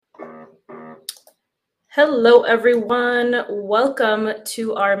Hello, everyone. Welcome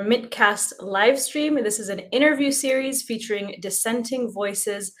to our Midcast live stream. This is an interview series featuring dissenting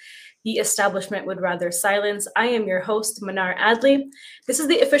voices the establishment would rather silence. I am your host, Mnar Adley. This is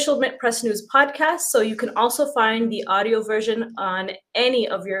the official Mint Press News podcast, so you can also find the audio version on any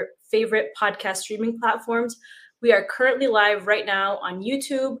of your favorite podcast streaming platforms. We are currently live right now on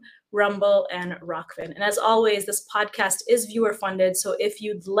YouTube, Rumble, and Rockfin. And as always, this podcast is viewer funded, so if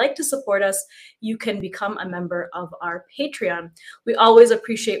you'd like to support us, you can become a member of our Patreon. We always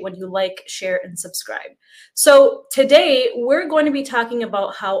appreciate when you like, share, and subscribe. So today we're going to be talking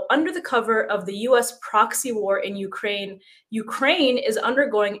about how under the cover of the US proxy war in Ukraine, Ukraine is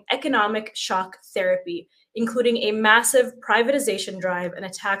undergoing economic shock therapy, including a massive privatization drive and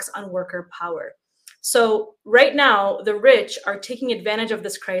attacks on worker power. So right now, the rich are taking advantage of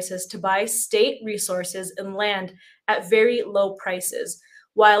this crisis to buy state resources and land at very low prices,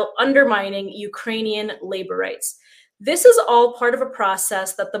 while undermining Ukrainian labor rights. This is all part of a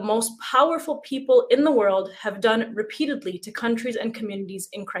process that the most powerful people in the world have done repeatedly to countries and communities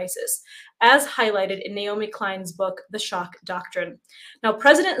in crisis, as highlighted in Naomi Klein's book, The Shock Doctrine. Now,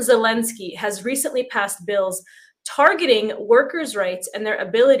 President Zelensky has recently passed bills targeting workers' rights and their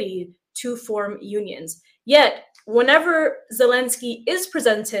ability to form unions. Yet, whenever Zelensky is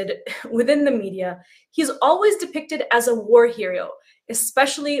presented within the media, he's always depicted as a war hero,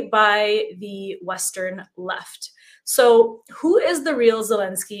 especially by the Western left. So, who is the real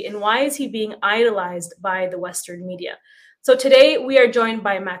Zelensky and why is he being idolized by the Western media? So, today we are joined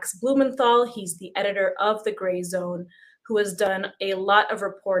by Max Blumenthal. He's the editor of The Gray Zone, who has done a lot of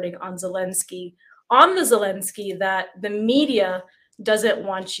reporting on the Zelensky that the media doesn't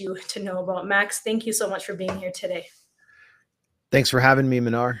want you to know about. Max, thank you so much for being here today. Thanks for having me,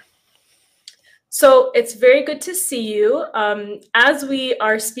 Mnar. So it's very good to see you. As we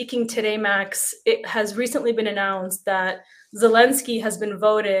are speaking today, Max, it has recently been announced that Zelensky has been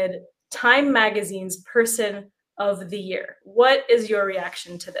voted Time Magazine's Person of the Year. What is your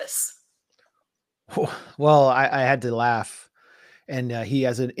reaction to this? Well, I had to laugh. And he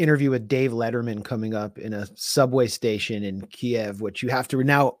has an interview with Dave Letterman coming up in a subway station in Kiev, which you have to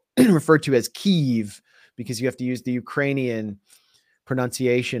now refer to as Kyiv because you have to use the Ukrainian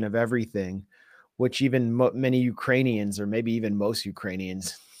pronunciation of everything, which even many Ukrainians, or maybe even most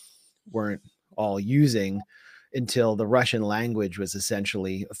Ukrainians, weren't all using until the Russian language was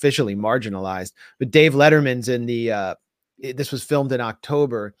essentially officially marginalized. But Dave Letterman's in the, this was filmed in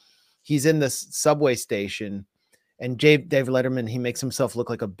October. He's in this subway station. And Dave Letterman, he makes himself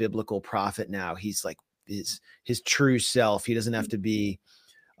look like a biblical prophet now. He's like his true self. He doesn't have to be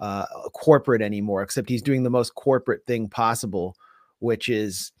corporate anymore, except he's doing the most corporate thing possible, which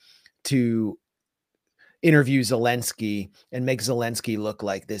is to interview Zelensky and make Zelensky look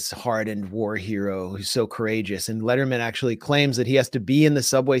like this hardened war hero who's so courageous. And Letterman actually claims that he has to be in the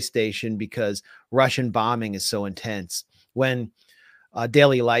subway station because Russian bombing is so intense when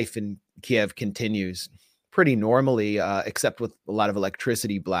daily life in Kiev continues pretty normally, except with a lot of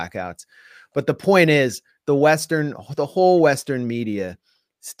electricity blackouts. But the point is, the whole Western media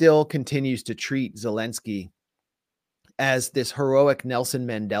still continues to treat Zelensky as this heroic Nelson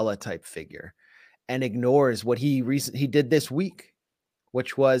Mandela type figure and ignores what he did this week,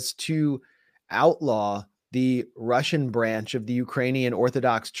 which was to outlaw the Russian branch of the Ukrainian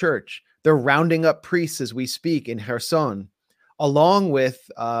Orthodox Church. They're rounding up priests as we speak in Kherson, along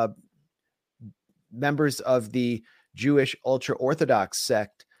with members of the Jewish ultra-Orthodox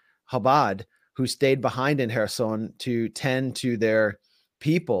sect, Chabad, who stayed behind in Kherson to tend to their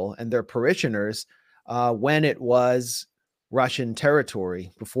people and their parishioners when it was Russian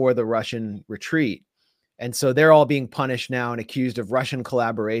territory before the Russian retreat. And so they're all being punished now and accused of Russian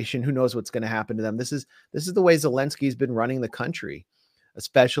collaboration. Who knows what's going to happen to them? This is the way Zelensky's been running the country,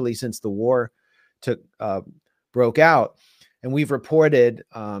 especially since the war broke out. And we've reported,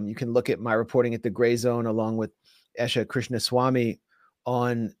 you can look at my reporting at the Gray Zone along with Esha Krishnaswamy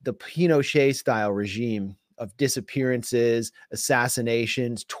on the Pinochet-style regime of disappearances,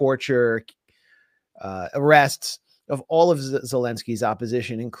 assassinations, torture, arrests of all of Zelensky's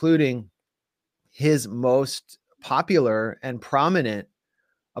opposition, including his most popular and prominent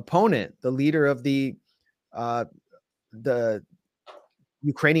opponent, the leader of the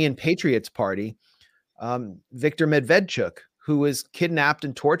Ukrainian Patriots Party, Viktor Medvedchuk, who was kidnapped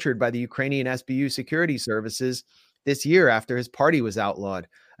and tortured by the Ukrainian SBU security services this year after his party was outlawed.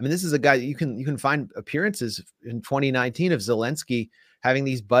 I mean, this is a guy you can find appearances in 2019 of Zelensky having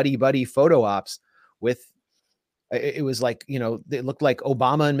these buddy photo ops with. It was like, it looked like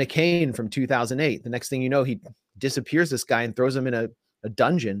Obama and McCain from 2008. The next thing you know, he disappears this guy and throws him in a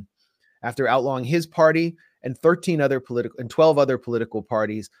dungeon. after outlawing his party and 12 other political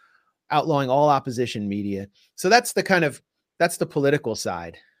parties, outlawing all opposition media. So that's the political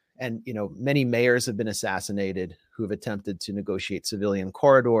side. And, many mayors have been assassinated who have attempted to negotiate civilian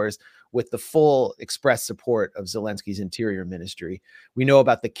corridors with the full express support of Zelensky's interior ministry. We know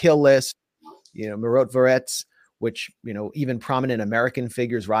about the kill list, Mirotvorets, which, even prominent American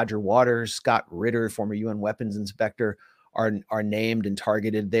figures, Roger Waters, Scott Ritter, former UN weapons inspector, are named and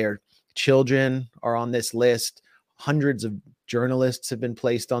targeted. Their children are on this list. Hundreds of journalists have been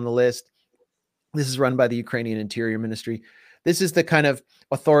placed on the list. This is run by the Ukrainian Interior Ministry. This is the kind of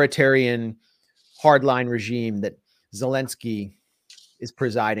authoritarian hardline regime that Zelensky is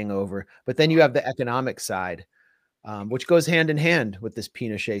presiding over. But then you have the economic side, which goes hand in hand with this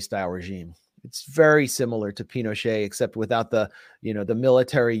Pinochet-style regime. It's very similar to Pinochet, except without the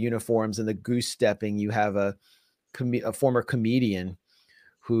military uniforms and the goose stepping. You have a former comedian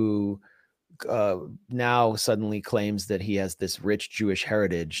who now suddenly claims that he has this rich Jewish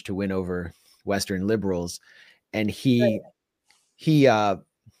heritage to win over Western liberals. And he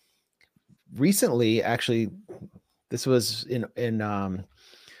recently, actually, this was in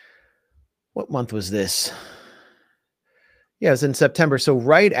what month was this? Yeah, it was in September. So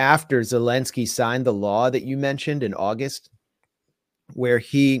right after Zelensky signed the law that you mentioned in August, where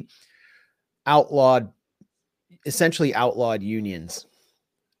he essentially outlawed unions.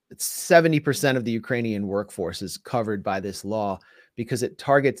 70% of the Ukrainian workforce is covered by this law because it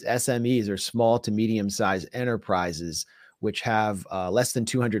targets SMEs, or small to medium-sized enterprises, which have less than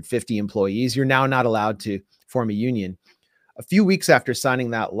 250 employees. You're now not allowed to form a union. A few weeks after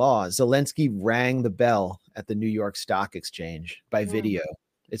signing that law, Zelensky rang the bell at the New York Stock Exchange by video.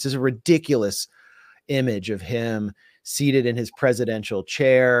 It's just a ridiculous image of him seated in his presidential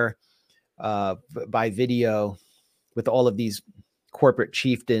chair by video with all of these corporate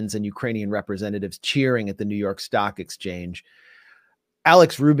chieftains and Ukrainian representatives cheering at the New York Stock Exchange.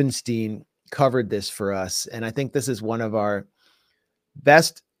 Alex Rubinstein covered this for us, and I think this is one of our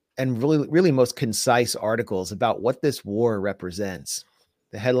best and really, really most concise articles about what this war represents.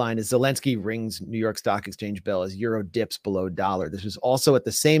 The headline is Zelensky rings New York Stock Exchange bell as euro dips below dollar. This was also at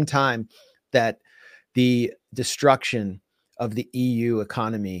the same time that the destruction of the EU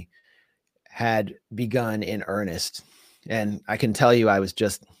economy had begun in earnest. And I can tell you, I was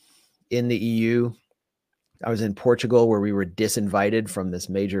just in the EU. I was in Portugal, where we were disinvited from this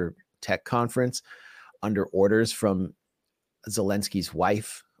major tech conference under orders from Zelensky's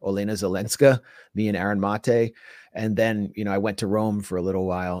wife, Olena Zelenska, me and Aaron Mate. And then, I went to Rome for a little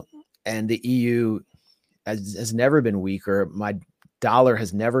while, and the EU has never been weaker. My dollar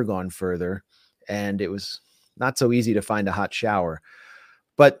has never gone further, and it was not so easy to find a hot shower.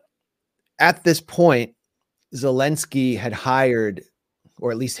 But at this point, Zelensky had hired,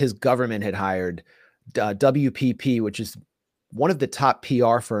 or at least his government had hired, WPP, which is one of the top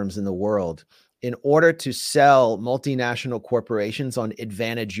PR firms in the world, in order to sell multinational corporations on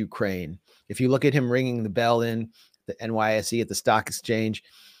Advantage Ukraine. If you look at him ringing the bell in the NYSE at the stock exchange,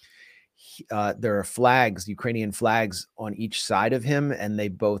 there are flags, Ukrainian flags, on each side of him, and they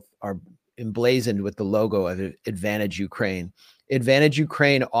both are emblazoned with the logo of Advantage Ukraine. Advantage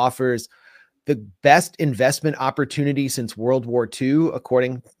Ukraine offers the best investment opportunity since World War II,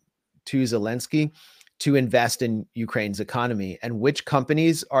 according to Zelensky, to invest in Ukraine's economy. And which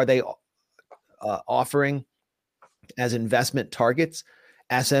companies are they offering as investment targets?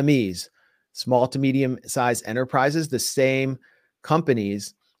 SMEs, small to medium-sized enterprises, the same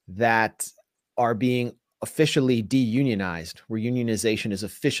companies that are being officially de-unionized, where unionization is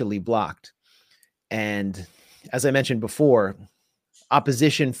officially blocked. And as I mentioned before,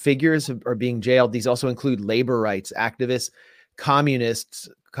 opposition figures are being jailed. These also include labor rights activists, communist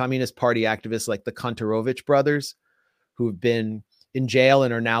party activists like the Kantarovich brothers, who have been in jail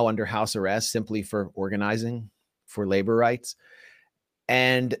and are now under house arrest simply for organizing for labor rights.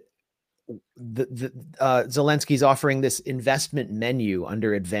 And Zelensky's offering this investment menu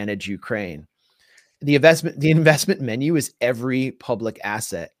under Advantage Ukraine. The investment menu is every public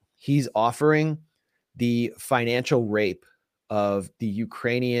asset. He's offering the financial rape of the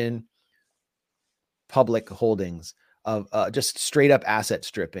Ukrainian public holdings, of just straight up asset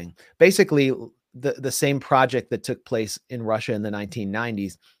stripping. Basically, the same project that took place in Russia in the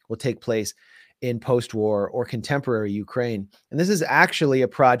 1990s will take place in post-war or contemporary Ukraine. And this is actually a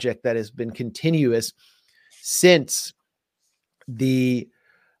project that has been continuous since the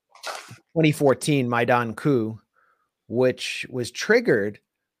 2014 Maidan coup, which was triggered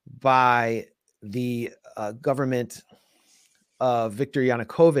by the government of Viktor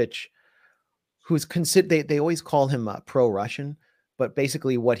Yanukovych, who's considered, they always call him pro-Russian, But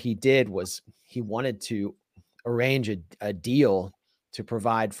basically what he did was he wanted to arrange a deal to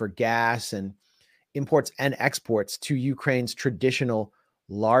provide for gas and imports and exports to Ukraine's traditional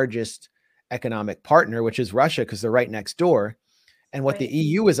largest economic partner, which is Russia, because they're right next door. And what the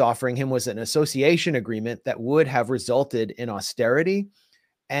EU was offering him was an association agreement that would have resulted in austerity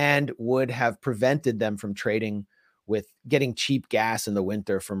and would have prevented them from trading with getting cheap gas in the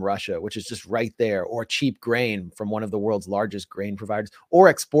winter from Russia, which is just right there, or cheap grain from one of the world's largest grain providers, or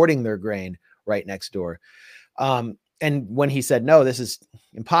exporting their grain right next door. And when he said, no, this is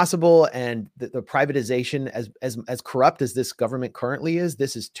impossible, and the privatization, as corrupt as this government currently is,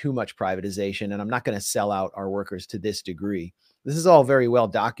 this is too much privatization, and I'm not going to sell out our workers to this degree. This is all very well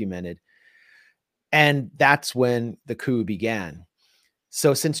documented. And that's when the coup began.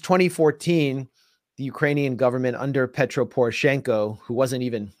 So since 2014, the Ukrainian government under Petro Poroshenko, who wasn't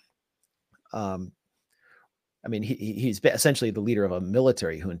even, he's essentially the leader of a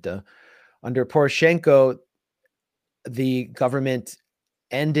military junta. Under Poroshenko, the government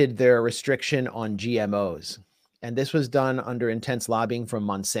ended their restriction on GMOs. And this was done under intense lobbying from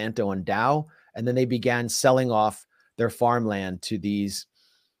Monsanto and Dow. And then they began selling off their farmland to these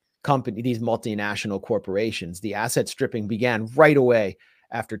multinational corporations. The asset stripping began right away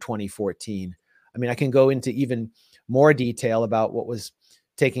after 2014. I mean, I can go into even more detail about what was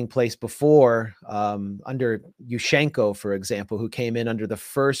taking place before, under Yushchenko, for example, who came in under the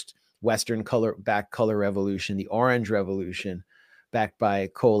first Western color revolution, the Orange Revolution, backed by a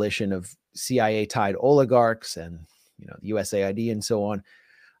coalition of CIA-tied oligarchs and, the USAID and so on. I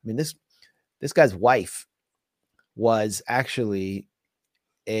mean, this guy's wife was actually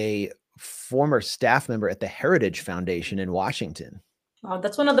a former staff member at the Heritage Foundation in Washington. Wow,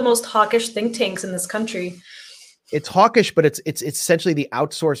 that's one of the most hawkish think tanks in this country. It's hawkish, but it's essentially the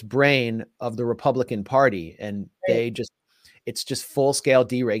outsourced brain of the Republican Party, and it's just full-scale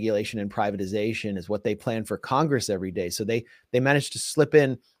deregulation and privatization is what they plan for Congress every day. So they managed to slip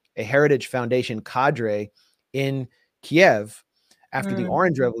in a Heritage Foundation cadre in Kiev after the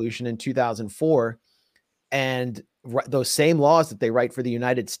Orange Revolution in 2004, and those same laws that they write for the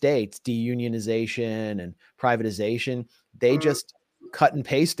United States, deunionization and privatization, they just cut and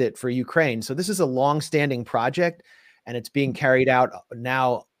paste it for Ukraine. So this is a long-standing project, and it's being carried out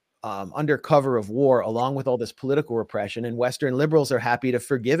now under cover of war, along with all this political repression. And Western liberals are happy to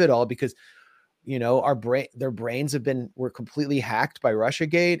forgive it all because, their brains were completely hacked by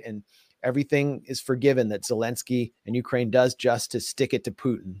Russiagate, and everything is forgiven that Zelensky and Ukraine does just to stick it to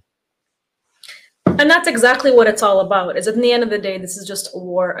Putin. And that's exactly what it's all about. Is at the end of the day, this is just a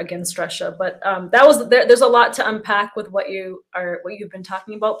war against Russia. But there's a lot to unpack with what you've been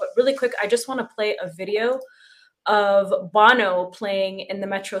talking about. But really quick, I just want to play a video of Bono playing in the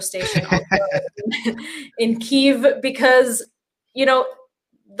metro station in Kyiv, because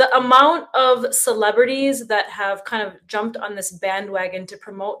the amount of celebrities that have kind of jumped on this bandwagon to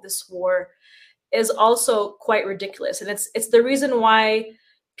promote this war is also quite ridiculous. And it's the reason why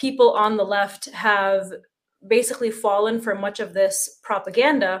people on the left have basically fallen for much of this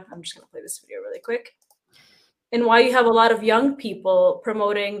propaganda. I'm just going to play this video really quick. And why you have a lot of young people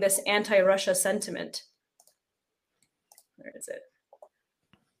promoting this anti-Russia sentiment. Where is it?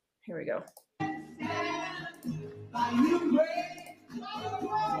 Here we go.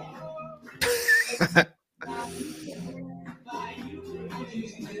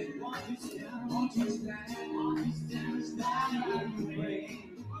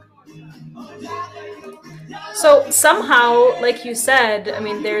 So somehow, like you said, I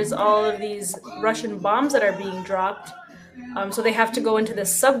mean, there's all of these Russian bombs that are being dropped. So they have to go into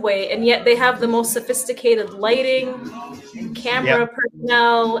this subway, and yet they have the most sophisticated lighting and camera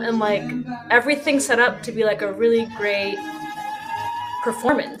personnel, and like everything set up to be like a really great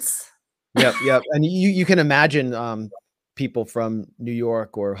performance. Yep. And you can imagine people from New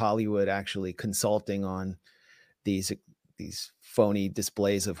York or Hollywood actually consulting on these phony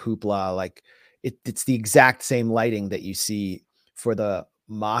displays of hoopla. Like it's the exact same lighting that you see for the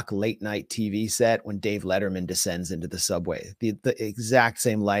mock late night TV set when Dave Letterman descends into the subway. The exact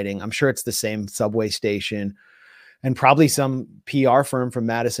same lighting. I'm sure it's the same subway station, and probably some PR firm from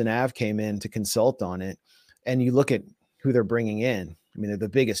Madison Ave came in to consult on it. And you look at who they're bringing in. I mean, they're the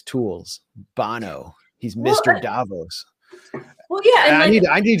biggest tools. Bono, he's Mr. Davos. Well, yeah, and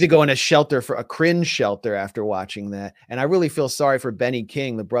I need to go in a shelter, for a cringe shelter, after watching that. And I really feel sorry for Benny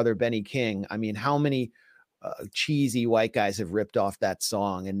King, the brother Benny King. I mean, how many cheesy white guys have ripped off that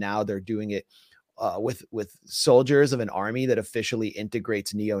song, and now they're doing it with soldiers of an army that officially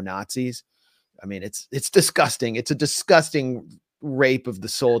integrates neo-Nazis. I mean, it's disgusting. It's a disgusting rape of the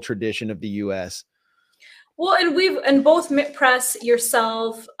soul tradition of the U.S. Well, and both Mint Press,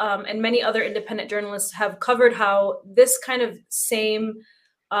 yourself, and many other independent journalists have covered how this kind of same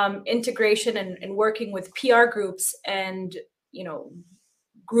integration and working with PR groups and, you know,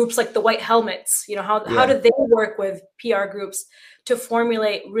 groups like the White Helmets, you know, how do they work with PR groups to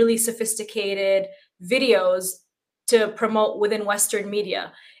formulate really sophisticated videos to promote within Western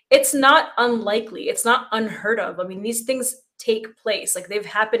media? It's not unlikely. It's not unheard of. I mean, these things take place. Like, they've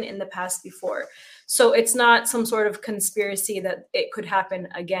happened in the past before. So it's not some sort of conspiracy that it could happen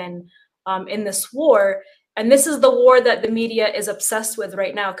again in this war. And this is the war that the media is obsessed with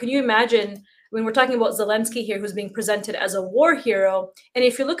right now. Can you imagine when we're talking about Zelensky here, who's being presented as a war hero? And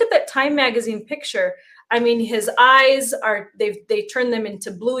if you look at that Time magazine picture, I mean, his eyes are, they turned them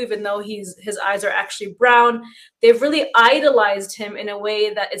into blue, even though his eyes are actually brown. They've really idolized him in a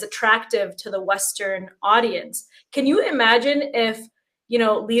way that is attractive to the Western audience. Can you imagine if, you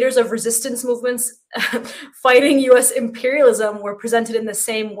know, leaders of resistance movements fighting US imperialism were presented in the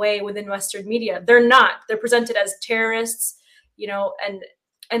same way within Western media? They're not. They're presented as terrorists, you know,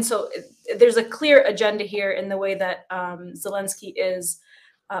 and so there's a clear agenda here in the way that Zelensky is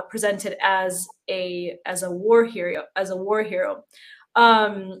presented as a war hero,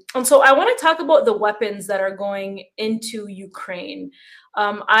 and so I want to talk about the weapons that are going into Ukraine.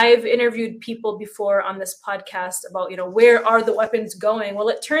 I've interviewed people before on this podcast about, you know, where are the weapons going? Well,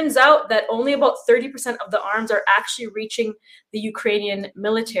 it turns out that only about 30% of the arms are actually reaching the Ukrainian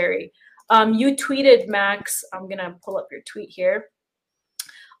military. You tweeted, Max, I'm going to pull up your tweet here.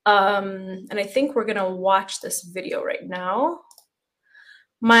 And I think we're going to watch this video right now.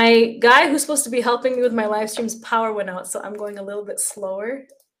 My guy who's supposed to be helping me with my live streams power went out, so I'm going a little bit slower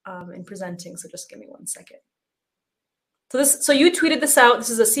in presenting. So just give me 1 second. So you tweeted this out.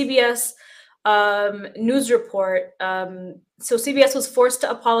 This is a CBS news report. So CBS was forced to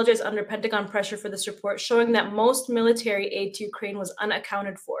apologize under Pentagon pressure for this report, showing that most military aid to Ukraine was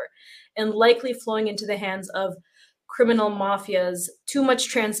unaccounted for and likely flowing into the hands of criminal mafias. Too much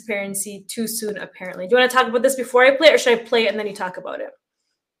transparency too soon, apparently. Do you want to talk about this before I play it, or should I play it and then you talk about it?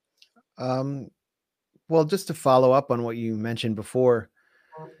 Well, just to follow up on what you mentioned before,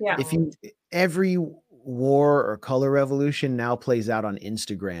 yeah, every war or color revolution now plays out on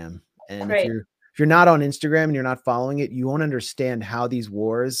Instagram, and right. if you're not on Instagram and you're not following it, you won't understand how these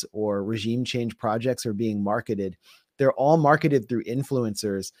wars or regime change projects are being marketed. They're all marketed through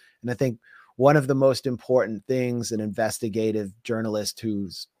influencers, and I think one of the most important things an investigative journalist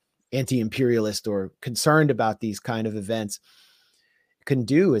who's anti-imperialist or concerned about these kind of events can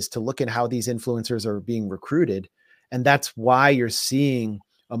do is to look at how these influencers are being recruited. And that's why you're seeing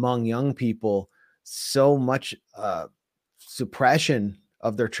among young people so much suppression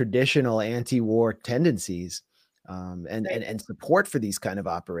of their traditional anti-war tendencies and support for these kind of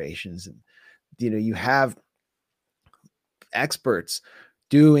operations. And, you know, you have experts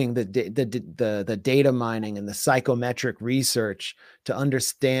doing the data mining and the psychometric research to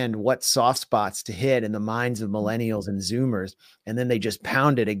understand what soft spots to hit in the minds of millennials and Zoomers. And then they just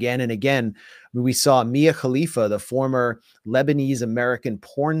pound it again and again. We saw Mia Khalifa, the former Lebanese American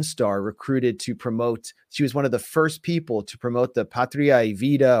porn star, recruited to promote. She was one of the first people to promote the Patria y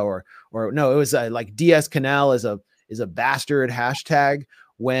Vida, or no, it was like Diaz Canal is a bastard hashtag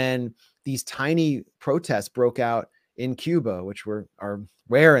when these tiny protests broke out in Cuba, which are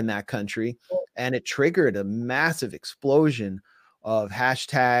rare in that country. And it triggered a massive explosion of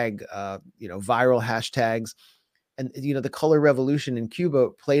hashtag, viral hashtags. And, you know, the color revolution in Cuba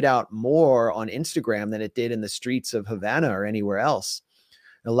played out more on Instagram than it did in the streets of Havana or anywhere else.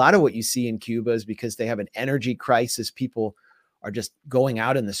 And a lot of what you see in Cuba is because they have an energy crisis. People are just going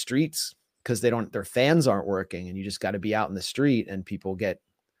out in the streets because their fans aren't working, and you just got to be out in the street, and people get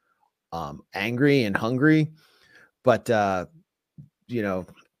angry and hungry. But,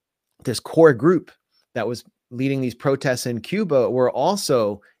 this core group that was leading these protests in Cuba were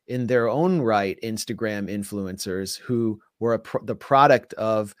also in their own right Instagram influencers who were the product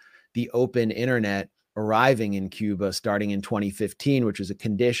of the open internet arriving in Cuba starting in 2015, which was a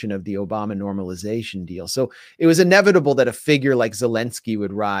condition of the Obama normalization deal. So it was inevitable that a figure like Zelensky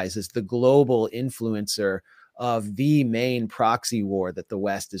would rise as the global influencer of the main proxy war that the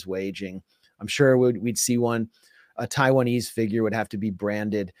West is waging. I'm sure we'd see one. A Taiwanese figure would have to be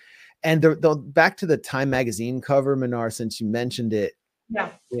branded. And the back to the Time magazine cover, Mnar, since you mentioned it,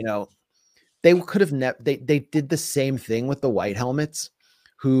 they could have they did the same thing with the White Helmets,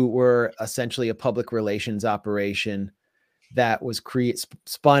 who were essentially a public relations operation that was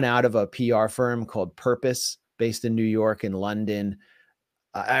spun out of a PR firm called Purpose, based in New York and London.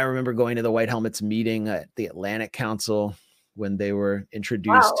 I remember going to the White Helmets meeting at the Atlantic Council when they were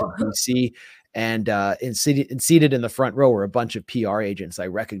introduced to DC. And seated in the front row were a bunch of PR agents I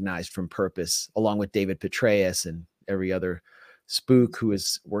recognized from Purpose, along with David Petraeus and every other spook who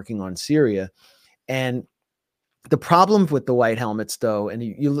is working on Syria. And the problem with the white helmets, though, and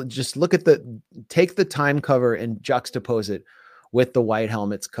you just look at take the Time cover and juxtapose it with the white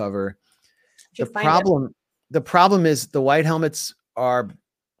helmets cover. The problem is the white helmets are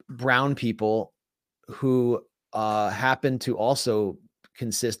brown people who happen to also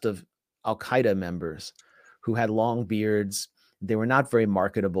consist of Al-Qaeda members who had long beards. They were not very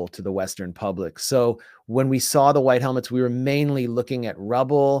marketable to the Western public. So when we saw the white helmets, we were mainly looking at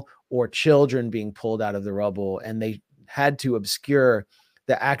rubble or children being pulled out of the rubble, and they had to obscure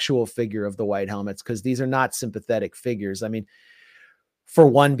the actual figure of the white helmets because these are not sympathetic figures. I mean, for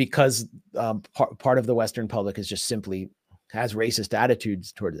one, because part of the Western public is just simply has racist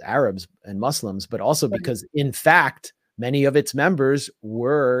attitudes towards Arabs and Muslims, but also because, in fact, many of its members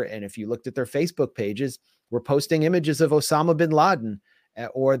were, and if you looked at their Facebook pages, were posting images of Osama bin Laden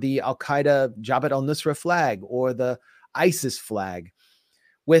or the Al-Qaeda Jabhat al-Nusra flag or the ISIS flag.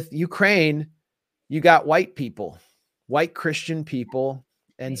 With Ukraine, you got white people, white Christian people,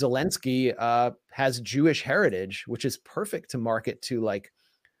 and Zelensky has Jewish heritage, which is perfect to market to like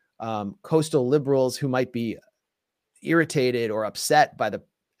coastal liberals who might be irritated or upset by the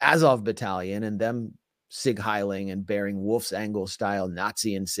Azov battalion and them sig heiling and bearing Wolf's Angle style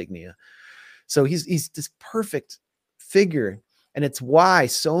Nazi insignia. So he's this perfect figure. And it's why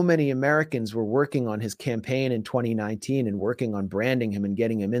so many Americans were working on his campaign in 2019 and working on branding him and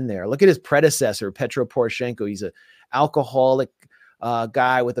getting him in there. Look at his predecessor, Petro Poroshenko. He's an alcoholic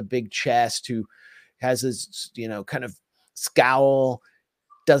guy with a big chest who has his, kind of scowl.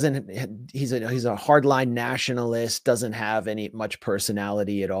 He's a hardline nationalist, doesn't have much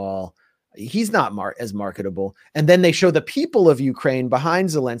personality at all. He's not as marketable. And then they show the people of Ukraine behind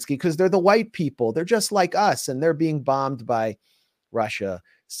Zelensky because they're the white people. They're just like us, and they're being bombed by Russia.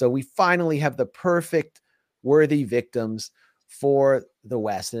 So we finally have the perfect, worthy victims for the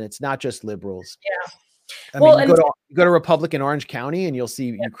West, and it's not just liberals. Yeah. You go to Republican Orange County, and you'll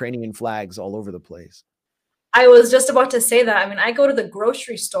see Ukrainian flags all over the place. I was just about to say that. I mean, I go to the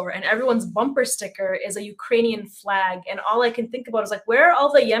grocery store and everyone's bumper sticker is a Ukrainian flag. And all I can think about is like, where are all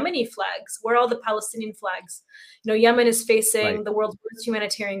the Yemeni flags? Where are all the Palestinian flags? Yemen is facing the world's worst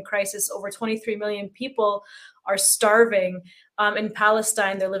humanitarian crisis. Over 23 million people are starving. In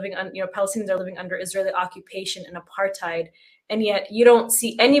Palestine, Palestinians are living under Israeli occupation and apartheid. And yet you don't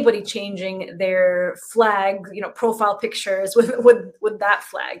see anybody changing their flag, profile pictures with that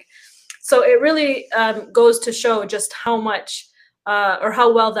flag. So it really goes to show just how much or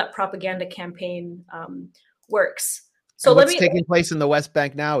how well that propaganda campaign works. So what's taking place in the West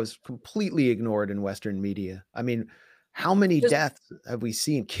Bank now is completely ignored in Western media. I mean, how many deaths have we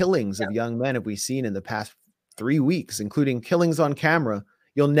seen? Killings of young men have we seen in the past 3 weeks, including killings on camera?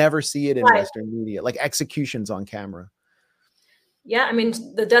 You'll never see it in Western media, like executions on camera. Yeah, I mean,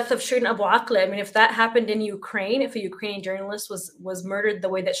 the death of Shirin Abu Akleh. I mean, if that happened in Ukraine, if a Ukrainian journalist was murdered the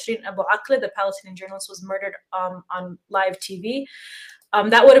way that Shirin Abu Akleh, the Palestinian journalist, was murdered on live TV,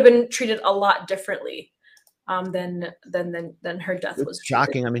 that would have been treated a lot differently than her death was treated.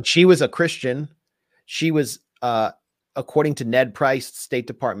 Shocking. I mean, she was a Christian. She was, according to Ned Price, State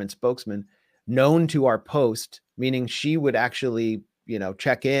Department spokesman, known to our post, meaning she would actually,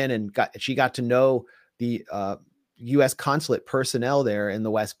 check in and she got to know the U.S. consulate personnel there in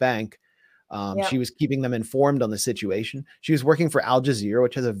the West Bank. She was keeping them informed on the situation. She was working for Al Jazeera,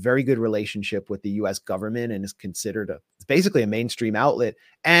 which has a very good relationship with the U.S. government and is considered it's basically a mainstream outlet.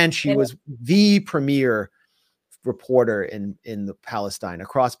 And she was the premier reporter in the Palestine.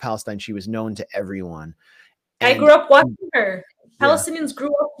 Across Palestine, she was known to everyone. I grew up watching her. Palestinians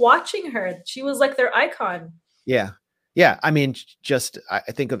grew up watching her. She was like their icon. Yeah. I mean, I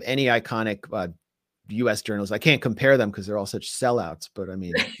think of any iconic U.S. journalists. I can't compare them because they're all such sellouts, but I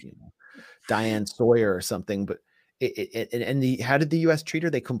mean, Diane Sawyer or something. But how did the U.S. treat her?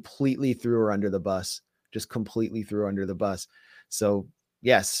 They completely threw her under the bus. Just completely threw her under the bus. So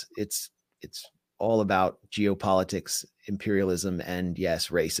yes, it's all about geopolitics, imperialism, and yes,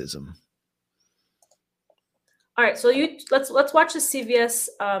 racism. All right, so let's watch the CVS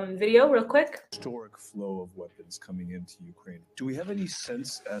video real quick. Historic flow of weapons coming into Ukraine. Do we have any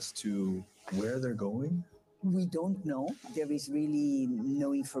sense as to where they're going? We don't know. There is really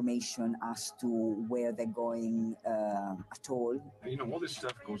no information as to where they're going at all. All this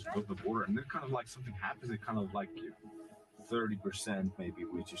stuff goes above the border, and then kind of like something happens, it kind of like 30% maybe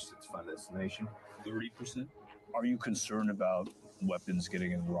reaches its final destination. 30%? Are you concerned about weapons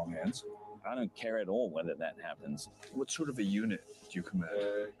getting in the wrong hands? I don't care at all whether that happens. What sort of a unit do you command?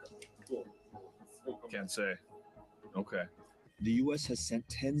 Can't say. Okay. The U.S. has sent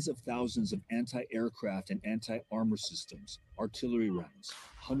tens of thousands of anti-aircraft and anti-armor systems, artillery rounds,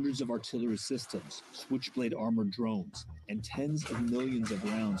 hundreds of artillery systems, switchblade armored drones, and tens of millions of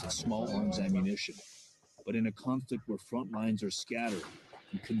rounds of small arms ammunition. But in a conflict where front lines are scattered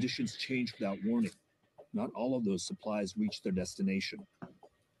and conditions change without warning, not all of those supplies reach their destination.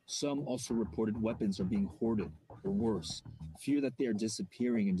 Some also reported weapons are being hoarded, or worse, fear that they are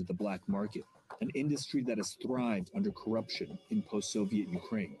disappearing into the black market, an industry that has thrived under corruption in post-Soviet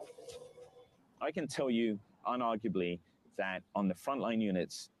Ukraine. I can tell you unarguably that on the frontline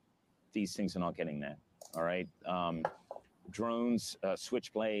units, these things are not getting there. All right, drones,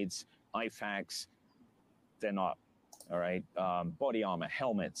 switchblades, IFACs, they're not. All right, body armor,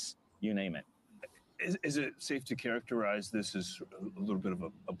 helmets, you name it. Is it safe to characterize this as a little bit of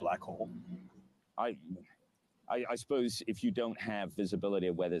a black hole? I suppose if you don't have visibility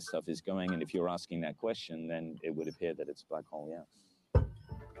of where this stuff is going, and if you're asking that question, then it would appear that it's a black hole, yeah.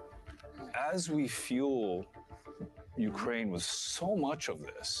 As we fuel Ukraine with so much of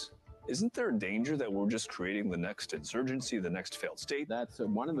this, isn't there a danger that we're just creating the next insurgency, the next failed state? That's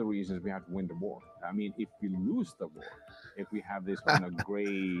one of the reasons we have to win the war. I mean, if we lose the war, if we have this kind of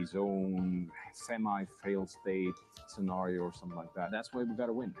gray zone, semi-failed state scenario or something like that, that's why we got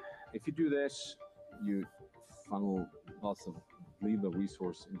to win. If you do this, you funnel lots of leave the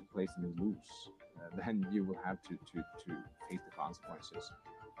resource into place and you lose. Then you will have to face the consequences.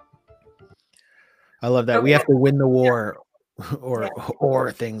 I love that. Okay. We have to win the war,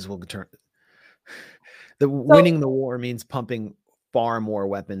 or things will turn. Winning the war means pumping far more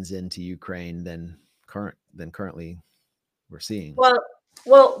weapons into Ukraine than currently we're seeing.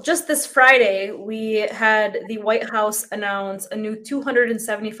 Well, just this Friday, we had the White House announce a new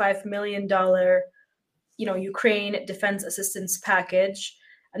 $275 million, Ukraine defense assistance package.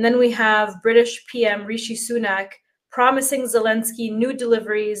 And then we have British PM Rishi Sunak promising Zelensky new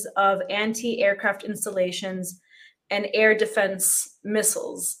deliveries of anti-aircraft installations and air defense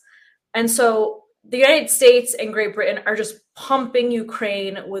missiles. And so the United States and Great Britain are just pumping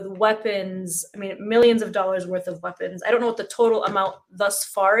Ukraine with weapons. I mean, millions of dollars worth of weapons. I don't know what the total amount thus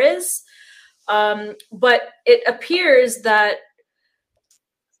far is, but it appears that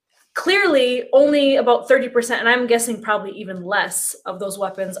clearly only about 30%, and I'm guessing probably even less, of those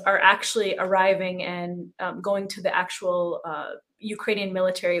weapons are actually arriving and going to the actual Ukrainian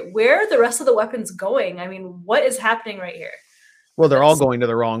military. Where are the rest of the weapons going? I mean, what is happening right here? Well, they're all going to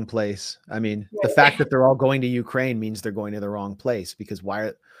the wrong place. I mean, the fact that they're all going to Ukraine means they're going to the wrong place, because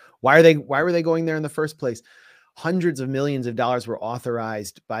why were they going there in the first place? Hundreds of millions of dollars were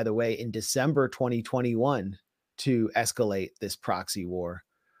authorized, by the way, in December 2021 to escalate this proxy war,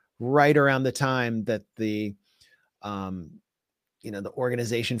 right around the time that the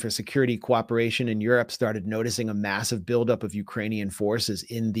Organization for Security Cooperation in Europe started noticing a massive buildup of Ukrainian forces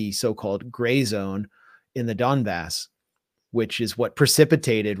in the so-called gray zone in the Donbass, which is what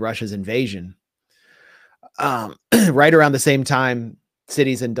precipitated Russia's invasion. Right around the same time,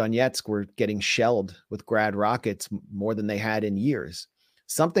 cities in Donetsk were getting shelled with Grad rockets more than they had in years.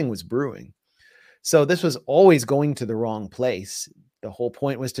 Something was brewing. So this was always going to the wrong place. The whole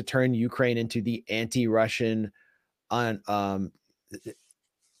point was to turn Ukraine into the anti-Russian,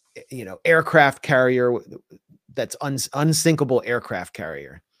 aircraft carrier that's unsinkable aircraft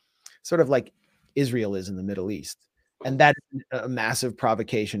carrier, sort of like Israel is in the Middle East. And that is a massive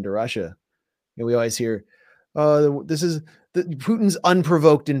provocation to Russia. We always hear, this is Putin's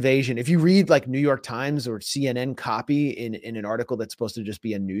unprovoked invasion. If you read like New York Times or CNN copy in an article that's supposed to just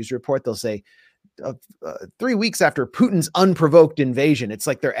be a news report, they'll say 3 weeks after Putin's unprovoked invasion. It's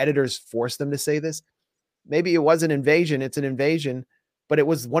like their editors forced them to say this. Maybe it was an invasion. It's an invasion, but it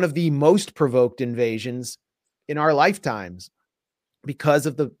was one of the most provoked invasions in our lifetimes because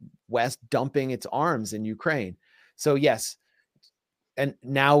of the West dumping its arms in Ukraine. So yes, and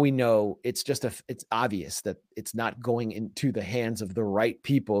now we know it's obvious that it's not going into the hands of the right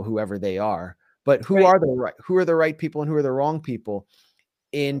people, whoever they are. But who are the right people and who are the wrong people?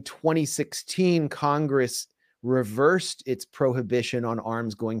 In 2016, Congress reversed its prohibition on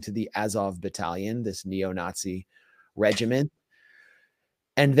arms going to the Azov Battalion, this neo-Nazi regiment.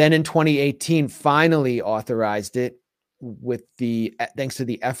 And then in 2018, finally authorized it thanks to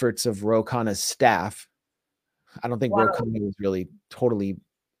the efforts of Ro Khanna's staff. I don't think Ro Khanna was really totally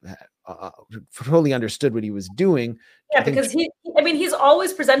understood what he was doing. Yeah, because he's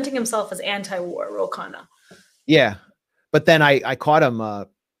always presenting himself as anti-war, Ro Khanna. Yeah. But then I caught him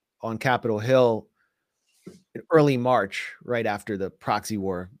on Capitol Hill in early March, right after the proxy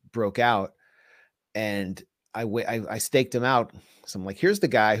war broke out. And I staked him out. So I'm like, here's the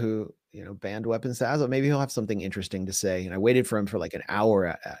guy who banned weapons to Azov. Maybe he'll have something interesting to say. And I waited for him for like an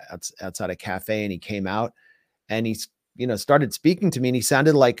hour outside a cafe, and he came out and he, started speaking to me, and he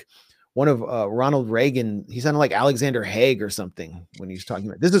sounded like one of Ronald Reagan. He sounded like Alexander Haig or something when he was talking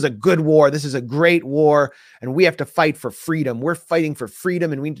about, this is a good war. This is a great war. And we have to fight for freedom. We're fighting for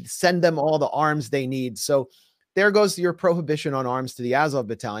freedom, and we need to send them all the arms they need. So there goes your prohibition on arms to the Azov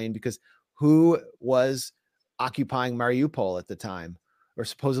battalion, because who was occupying Mariupol at the time, or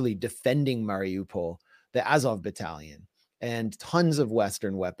supposedly defending Mariupol? The Azov battalion. And tons of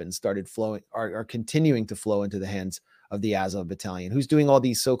Western weapons started flowing, are continuing to flow into the hands of the Azov battalion. Who's doing all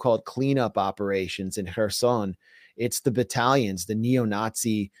these so-called cleanup operations in Kherson? It's the battalions, the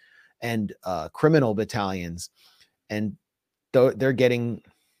neo-Nazi and criminal battalions. And they're getting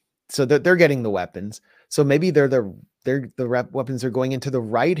the weapons. So maybe the weapons are going into the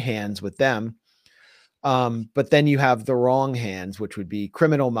right hands with them. But then you have the wrong hands, which would be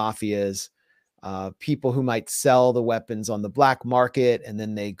criminal mafias, people who might sell the weapons on the black market, and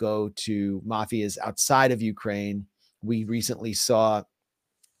then they go to mafias outside of Ukraine. We recently saw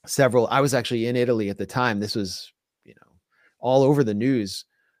several. I was actually in Italy at the time. This was, all over the news.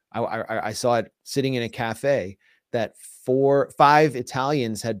 I saw it sitting in a cafe that 5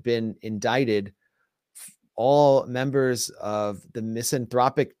 Italians had been indicted, all members of the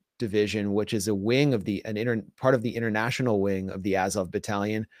misanthropic division, which is a wing of part of the international wing of the Azov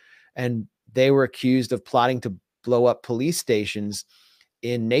battalion. And they were accused of plotting to blow up police stations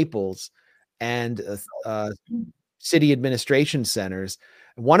in Naples and city administration centers.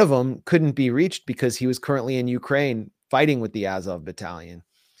 One of them couldn't be reached because he was currently in Ukraine fighting with the Azov battalion.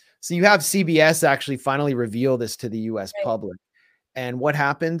 So you have CBS actually finally reveal this to the US public. And what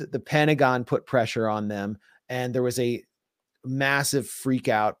happened? The Pentagon put pressure on them, and there was a massive freak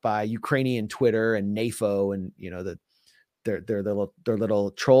out by Ukrainian Twitter and NAFO and, their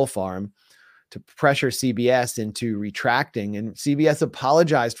little troll farm to pressure CBS into retracting. And CBS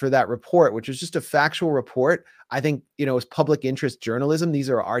apologized for that report, which was just a factual report. I think, it's public interest journalism. These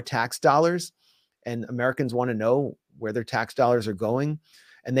are our tax dollars, and Americans want to know where their tax dollars are going.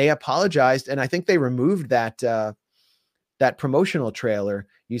 And they apologized. And I think they removed that promotional trailer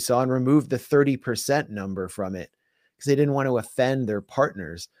you saw, and removed the 30% number from it, because they didn't want to offend their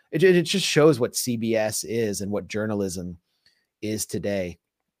partners. It just shows what CBS is and what journalism is today.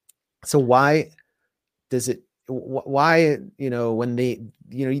 So why does it, when the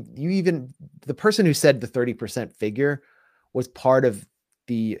person who said the 30% figure was part of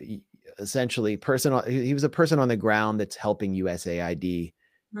the essentially he was a person on the ground that's helping USAID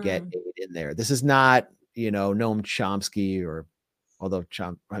get aid in there. This is not, Noam Chomsky, or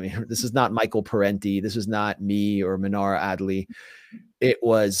this is not Michael Parenti. This is not me or Mnar Adley. It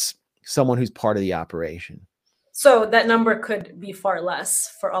was someone who's part of the operation. So that number could be far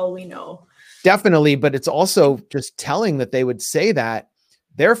less for all we know. Definitely. But it's also just telling that they would say that.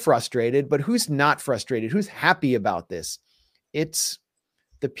 They're frustrated, but who's not frustrated? Who's happy about this? It's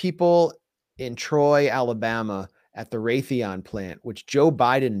the people in Troy, Alabama, at the Raytheon plant, which Joe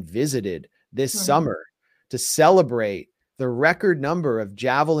Biden visited this summer to celebrate the record number of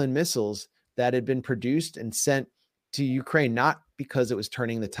Javelin missiles that had been produced and sent to Ukraine, not because it was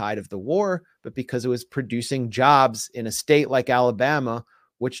turning the tide of the war, but because it was producing jobs in a state like Alabama,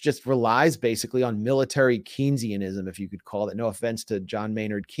 which just relies basically on military Keynesianism, if you could call it. No offense to John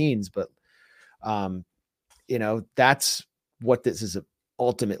Maynard Keynes, but that's what this is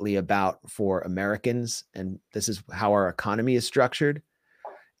ultimately about for Americans. And this is how our economy is structured.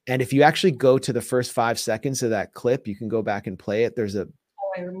 And if you actually go to the first 5 seconds of that clip, you can go back and play it. There's a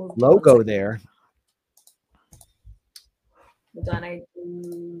logo there. Hold on,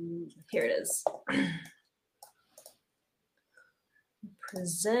 here it is.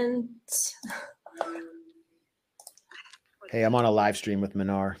 Present. Hey, I'm on a live stream with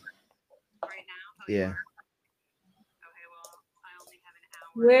Mnar. Yeah.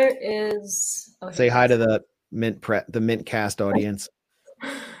 Where is? Oh, say hi to the Mintcast audience.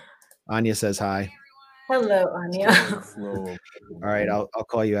 Anya says hi. Hello, Anya. All right, I'll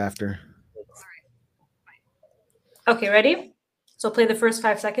call you after. Okay, ready? So play the first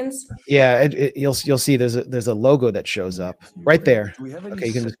 5 seconds. Yeah, you'll see there's a logo that shows up right there. Okay,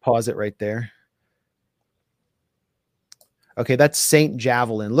 you can just pause it right there. Okay, that's Saint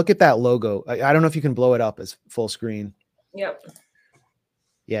Javelin. Look at that logo. I don't know if you can blow it up as full screen. Yep.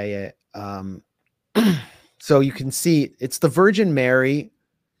 Yeah. So you can see it's the Virgin Mary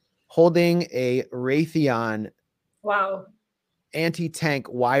holding a Raytheon anti-tank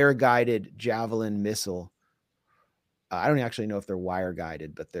wire-guided Javelin missile. I don't actually know if they're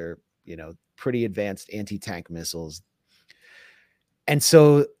wire-guided, but they're, pretty advanced anti-tank missiles. And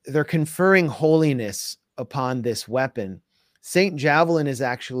so they're conferring holiness upon this weapon. St. Javelin is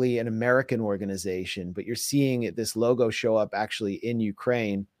actually an American organization, but you're seeing this logo show up actually in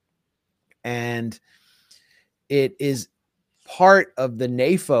Ukraine. And it is part of the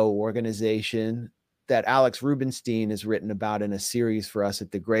NAFO organization that Alex Rubinstein has written about in a series for us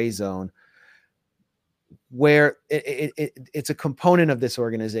at the Gray Zone, where it's a component of this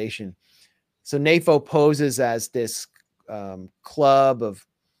organization. So NAFO poses as this club of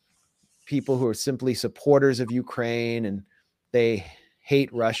people who are simply supporters of Ukraine, and they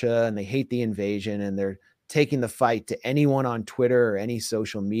hate Russia and they hate the invasion, and they're taking the fight to anyone on Twitter or any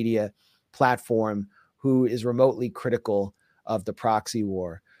social media platform who is remotely critical of the proxy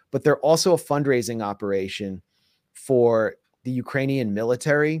war. But they're also a fundraising operation for the Ukrainian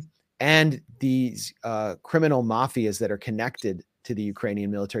military and these criminal mafias that are connected to the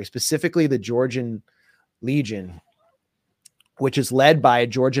Ukrainian military, specifically the Georgian Legion, which is led by a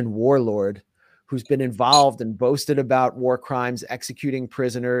Georgian warlord who's been involved and boasted about war crimes, executing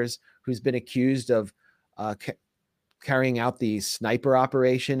prisoners, who's been accused of carrying out the sniper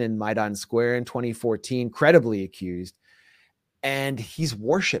operation in Maidan Square in 2014, credibly accused. And he's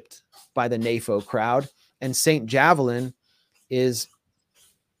worshipped by the NAFO crowd. And St. Javelin is,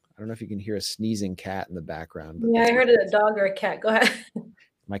 I don't know if you can hear a sneezing cat in the background. But yeah, I heard a dog or a cat. Go ahead.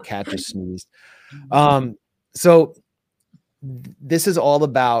 My cat just sneezed. So this is all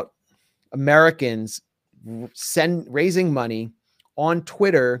about Americans raising money on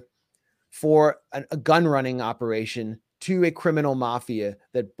Twitter for a gun running operation to a criminal mafia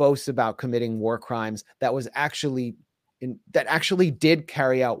that boasts about committing war crimes, that actually did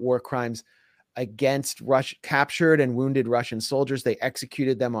carry out war crimes against captured and wounded Russian soldiers. They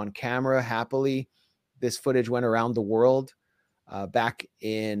executed them on camera happily. This footage went around the world back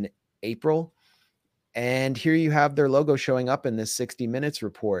in April. And here you have their logo showing up in this 60 Minutes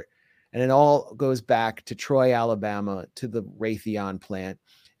report. And it all goes back to Troy, Alabama, to the Raytheon plant.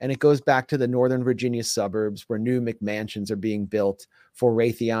 And it goes back to the Northern Virginia suburbs where new McMansions are being built for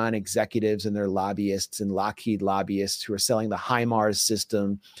Raytheon executives and their lobbyists and Lockheed lobbyists who are selling the HIMARS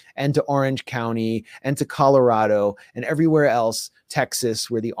system, and to Orange County and to Colorado and everywhere else,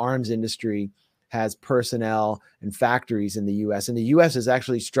 Texas, where the arms industry has personnel and factories in the U.S. And the U.S. is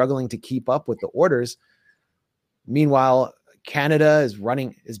actually struggling to keep up with the orders. Meanwhile, Canada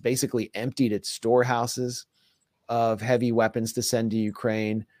is basically emptied its storehouses of heavy weapons to send to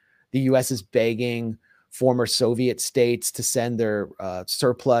Ukraine. The U.S. is begging former Soviet states to send their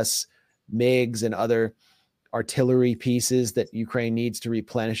surplus MiGs and other artillery pieces that Ukraine needs to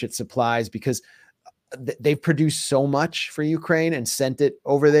replenish its supplies, because they've produced so much for Ukraine and sent it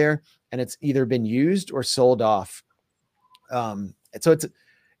over there, and it's either been used or sold off. So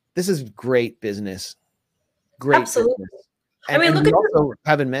this is great business. Great Absolutely. business. And, we also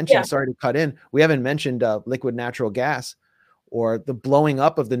haven't mentioned, sorry to cut in, we haven't mentioned liquid natural gas, or the blowing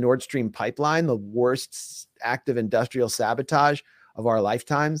up of the Nord Stream pipeline, the worst act of industrial sabotage of our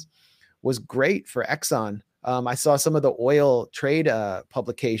lifetimes, was great for Exxon. I saw some of the oil trade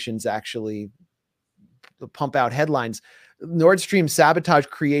publications actually pump out headlines. Nord Stream sabotage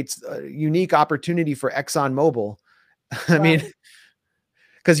creates a unique opportunity for ExxonMobil. I mean,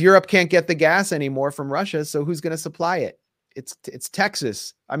 because Europe can't get the gas anymore from Russia, so who's going to supply it? It's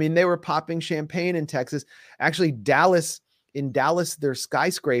Texas. I mean, they were popping champagne in Texas. Actually, in Dallas, their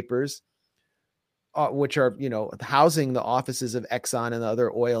skyscrapers, which are, housing the offices of Exxon and the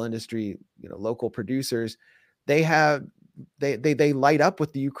other oil industry, local producers, they light up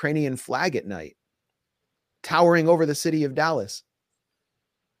with the Ukrainian flag at night, towering over the city of Dallas.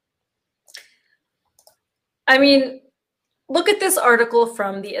 I mean, look at this article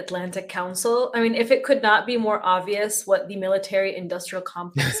from the Atlantic Council. I mean, if it could not be more obvious what the military industrial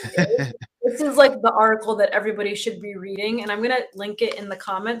complex is, this is like the article that everybody should be reading. And I'm going to link it in the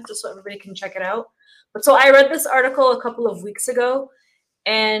comments just so everybody can check it out. But so I read this article a couple of weeks ago.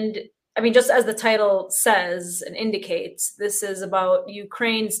 And I mean, just as the title says and indicates, this is about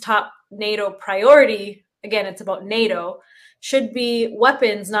Ukraine's top NATO priority. Again, it's about NATO. Should be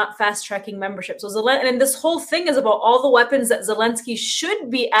weapons, not fast-tracking membership. So and this whole thing is about all the weapons that Zelensky should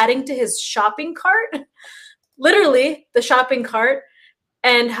be adding to his shopping cart, literally the shopping cart,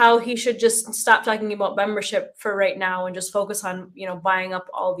 and how he should just stop talking about membership for right now and just focus on, buying up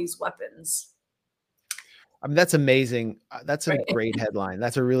all these weapons. I mean, that's amazing. That's a great headline.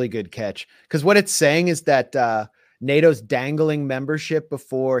 That's a really good catch. Because what it's saying is that NATO's dangling membership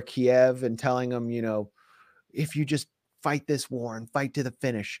before Kiev and telling them, if you just fight this war and fight to the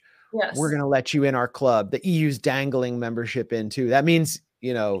finish, we're going to let you in our club. The EU's dangling membership in too. That means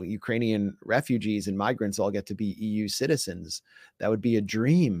Ukrainian refugees and migrants all get to be EU citizens. That would be a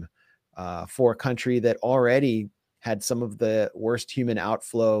dream for a country that already had some of the worst human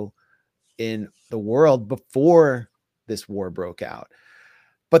outflow in the world before this war broke out.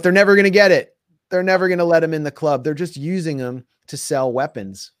 But they're never going to get it. They're never going to let them in the club. They're just using them to sell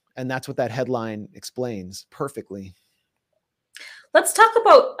weapons. And that's what that headline explains perfectly. Let's talk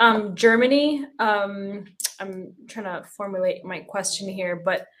about Germany. I'm trying to formulate my question here,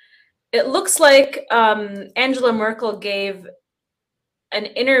 but it looks like Angela Merkel gave an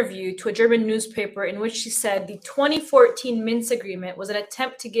interview to a German newspaper in which she said the 2014 Minsk agreement was an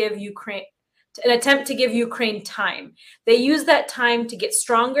attempt to give Ukraine time. They used that time to get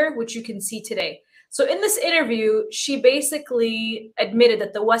stronger, which you can see today. So in this interview, she basically admitted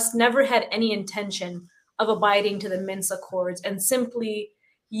that the West never had any intention of abiding to the Minsk Accords and simply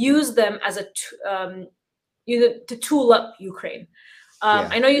used them as to tool up Ukraine.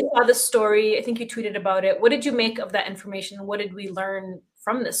 I know you saw this story. I think you tweeted about it. What did you make of that information? What did we learn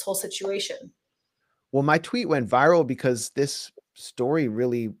from this whole situation? Well, my tweet went viral because this story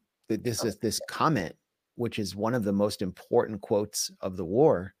really, this comment, which is one of the most important quotes of the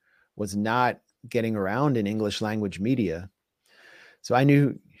war, was not getting around in English language media. So I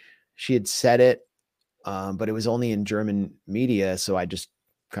knew she had said it, but it was only in German media. So I just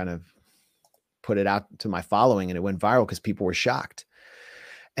kind of put it out to my following and it went viral because people were shocked.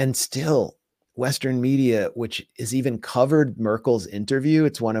 And still, Western media, which is even covered Merkel's interview,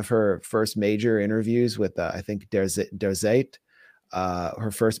 it's one of her first major interviews with, I think, Der Zeit,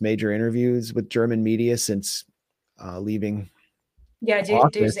 her first major interviews with German media since leaving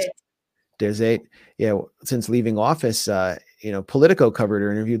office. Der Zeit, since leaving office, Politico covered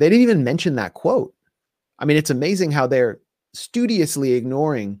her interview. They didn't even mention that quote. I mean, it's amazing how they're studiously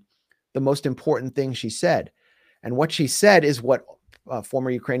ignoring the most important thing she said. And what she said is what former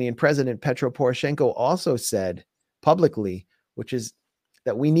Ukrainian President Petro Poroshenko also said publicly, which is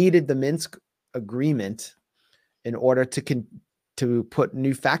that we needed the Minsk agreement in order to put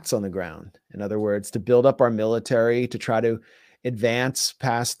new facts on the ground. In other words, to build up our military, to try to advance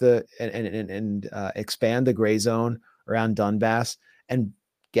past and expand the gray zone around Donbass and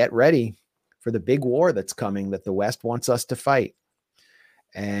get ready for the big war that's coming that the West wants us to fight.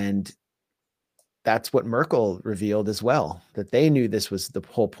 And that's what Merkel revealed as well, that they knew this was the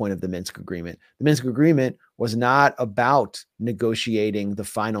whole point of the Minsk agreement. The Minsk agreement was not about negotiating the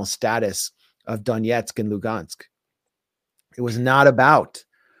final status of Donetsk and Lugansk. It was not about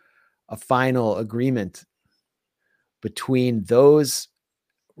a final agreement between those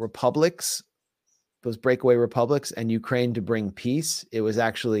republics, those breakaway republics, and Ukraine to bring peace. It was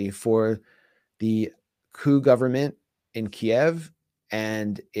actually for the coup government in Kiev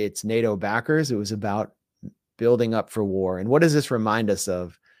and its NATO backers. It was about building up for war. And what does this remind us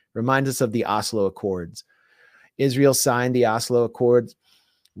of? It reminds us of the Oslo Accords. Israel signed the Oslo Accords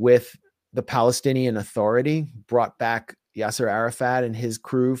with the Palestinian Authority, brought back Yasser Arafat and his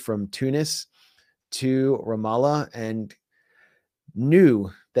crew from Tunis to Ramallah, and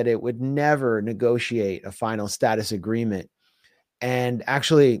knew that it would never negotiate a final status agreement. And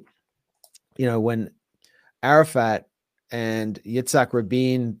actually, when Arafat and Yitzhak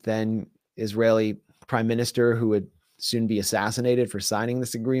Rabin, then Israeli prime minister who would soon be assassinated for signing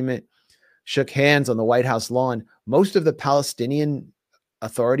this agreement, shook hands on the White House lawn, most of the Palestinian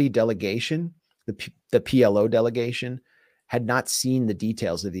Authority delegation, the PLO delegation, had not seen the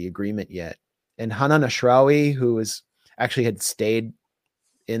details of the agreement yet. And Hanan Ashrawi, who had stayed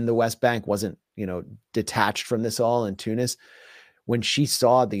in the West Bank, wasn't, detached from this all in Tunis. When she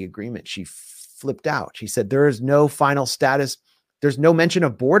saw the agreement, she flipped out. She said, there is no final status. There's no mention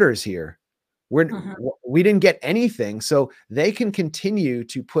of borders here. We didn't get anything. So they can continue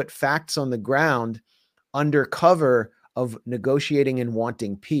to put facts on the ground under cover of negotiating and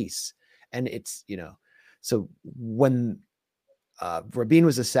wanting peace. And it's, so when Rabin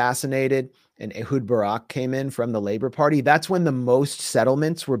was assassinated and Ehud Barak came in from the Labor Party, that's when the most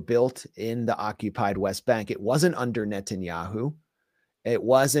settlements were built in the occupied West Bank. It wasn't under Netanyahu. It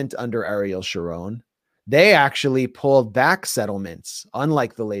wasn't under Ariel Sharon. They actually pulled back settlements,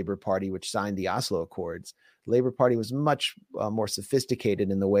 unlike the Labor Party, which signed the Oslo Accords. The Labor Party was much more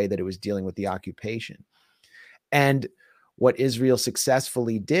sophisticated in the way that it was dealing with the occupation. And what Israel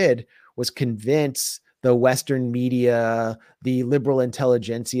successfully did was convince the Western media, the liberal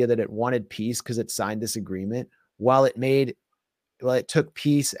intelligentsia, that it wanted peace because it signed this agreement, while it took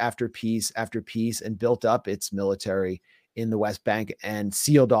peace after peace after peace and built up its military in the West Bank and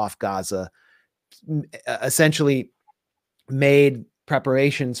sealed off Gaza, essentially made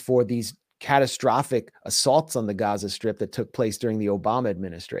preparations for these catastrophic assaults on the Gaza Strip that took place during the Obama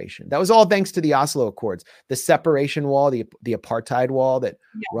administration. That was all thanks to the Oslo Accords, the separation wall, the apartheid wall that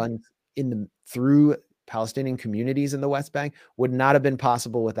runs through Palestinian communities in the West Bank would not have been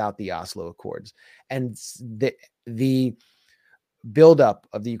possible without the Oslo Accords. And the buildup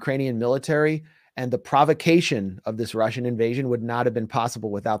of the Ukrainian military and the provocation of this Russian invasion would not have been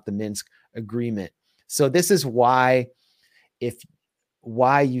possible without the Minsk agreement. So this is why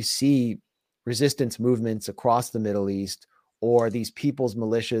you see resistance movements across the Middle East, or these people's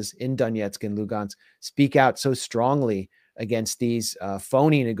militias in Donetsk and Lugansk speak out so strongly against these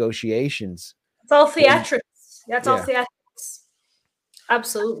phony negotiations. It's all theatrics. That's all theatrics.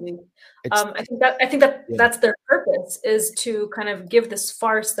 Absolutely. I think that's their purpose, is to kind of give this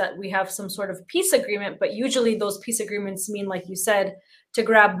farce that we have some sort of peace agreement, but usually those peace agreements mean, like you said, to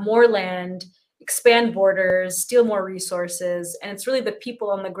grab more land, expand borders, steal more resources, and it's really the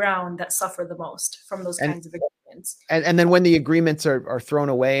people on the ground that suffer the most from those kinds of agreements. And then when the agreements are thrown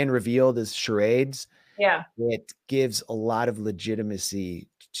away and revealed as charades, it gives a lot of legitimacy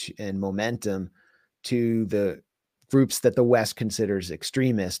and momentum to the groups that the West considers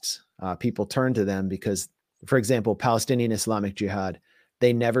extremists. People turn to them because, for example, Palestinian Islamic Jihad,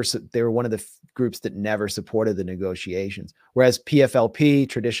 they were one of the groups that never supported the negotiations. Whereas PFLP,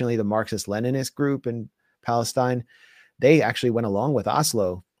 traditionally the Marxist-Leninist group in Palestine, they actually went along with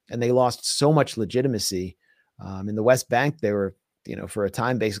Oslo, and they lost so much legitimacy. In the West Bank, they were, for a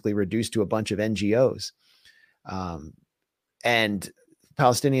time, basically reduced to a bunch of NGOs. And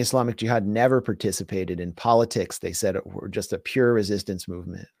Palestinian Islamic Jihad never participated in politics. They said it were just a pure resistance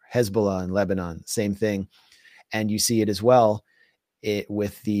movement. Hezbollah in Lebanon, same thing. And you see it as well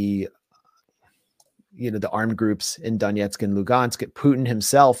with the armed groups in Donetsk and Lugansk. Putin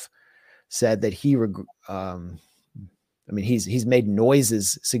himself said that he's made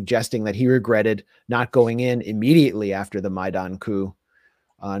noises suggesting that he regretted not going in immediately after the Maidan coup.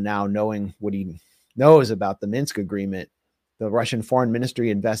 Now knowing what he knows about the Minsk agreement, the Russian foreign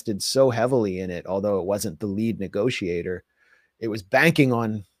ministry invested so heavily in it, although it wasn't the lead negotiator. It was banking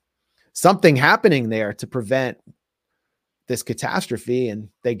on something happening there to prevent this catastrophe, and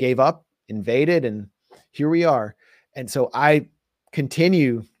they gave up, invaded, and here we are. And so I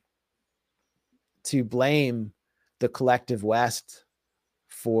continue to blame the collective West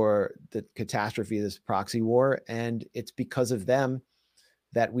for the catastrophe of this proxy war, and it's because of them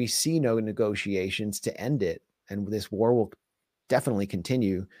that we see no negotiations to end it, and this war will definitely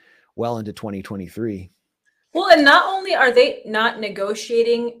continue well into 2023. Well, and not only are they not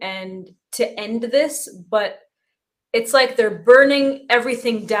negotiating and to end this, but it's like they're burning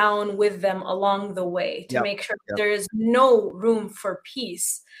everything down with them along the way to make sure there is no room for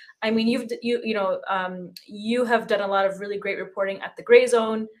peace. I mean, you have done a lot of really great reporting at the Gray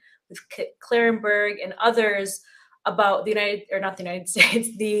Zone with Klarenberg and others about the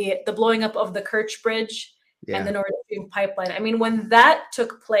blowing up of the Kerch Bridge and the Nord Stream pipeline. I mean, when that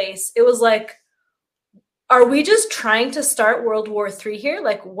took place, it was like, are we just trying to start World War III here?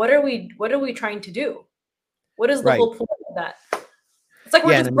 Like, what are we trying to do? What is the whole point of that? It's like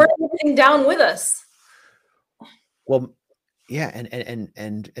we're just burning everything down with us. Well, yeah,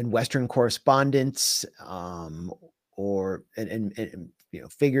 and Western correspondents, or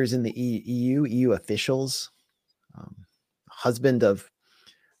figures in the EU officials, husband of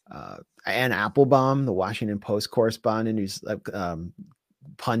Anne Applebaum, the Washington Post correspondent, who's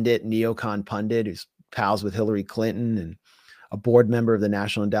pundit, neocon pundit, who's pals with Hillary Clinton and a board member of the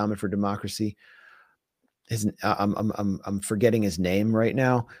National Endowment for Democracy. I'm forgetting his name right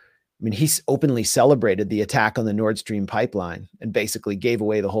now. I mean, he's openly celebrated the attack on the Nord Stream pipeline and basically gave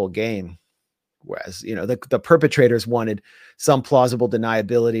away the whole game. Whereas, the perpetrators wanted some plausible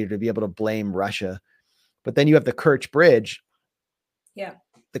deniability to be able to blame Russia. But then you have the Kerch Bridge. Yeah.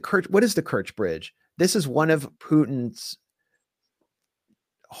 What is the Kerch Bridge? This is one of Putin's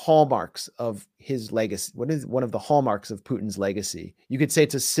hallmarks of his legacy. What is one of the hallmarks of Putin's legacy? You could say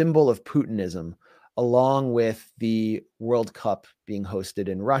it's a symbol of Putinism, along with the World Cup being hosted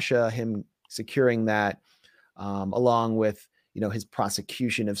in Russia, him securing that, along with, his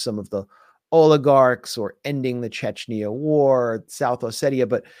prosecution of some of the oligarchs or ending the Chechnya war, South Ossetia,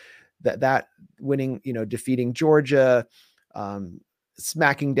 but that winning, defeating Georgia,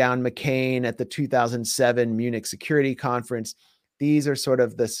 smacking down McCain at the 2007 Munich Security Conference. These are sort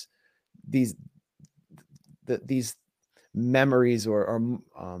of these memories or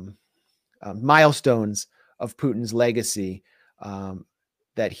milestones of Putin's legacy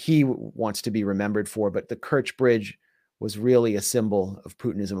that he wants to be remembered for. But the Kerch Bridge was really a symbol of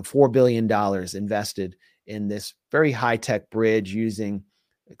Putinism. $4 billion invested in this very high-tech bridge using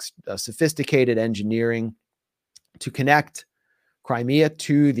sophisticated engineering to connect Crimea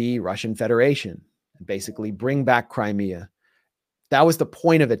to the Russian Federation and basically bring back Crimea. That was the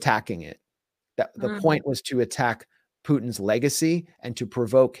point of attacking it. The point was to attack Putin's legacy and to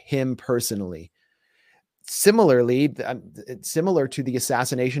provoke him personally. Similarly, similar to the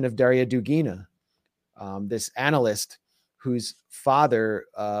assassination of Daria Dugina, this analyst whose father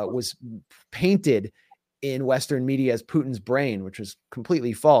was painted in Western media as Putin's brain, which was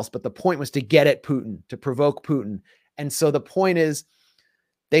completely false. But the point was to get at Putin, to provoke Putin. And so the point is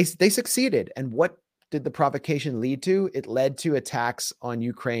they succeeded. And what did the provocation lead to? It led to attacks on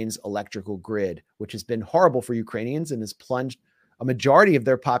Ukraine's electrical grid, which has been horrible for Ukrainians and has plunged a majority of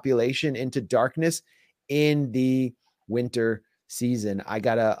their population into darkness in the winter season. I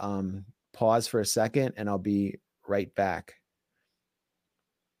gotta pause for a second and I'll be right back.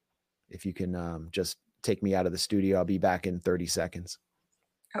 If you can just take me out of the studio, I'll be back in 30 seconds.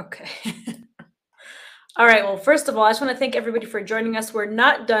 Okay. All right. Well, first of all, I just want to thank everybody for joining us. We're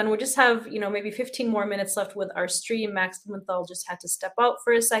not done. We just have, maybe 15 more minutes left with our stream. Max Blumenthal just had to step out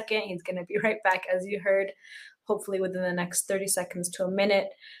for a second. He's going to be right back, as you heard, hopefully within the next 30 seconds to a minute.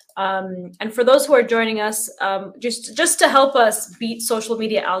 And for those who are joining us, just to help us beat social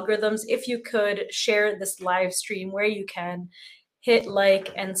media algorithms, if you could share this live stream where you can, hit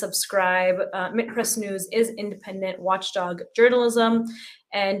like and subscribe. Mint Press News is independent watchdog journalism,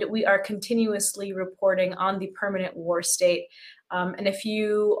 and we are continuously reporting on the permanent war state. And if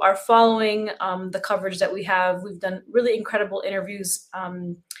you are following the coverage that we've done really incredible interviews,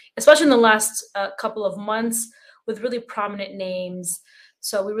 especially in the last couple of months with really prominent names.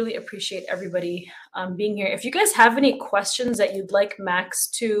 So we really appreciate everybody being here. If you guys have any questions that you'd like Max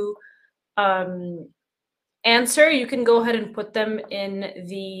to answer, you can go ahead and put them in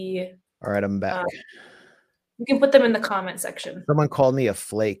the... All right, I'm back. You can put them in the comment section. Someone called me a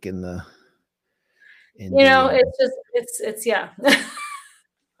flake in the... it's yeah.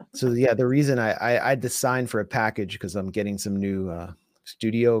 So yeah, the reason I had to sign for a package because I'm getting some new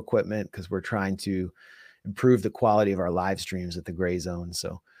studio equipment because we're trying to improve the quality of our live streams at the Gray Zone.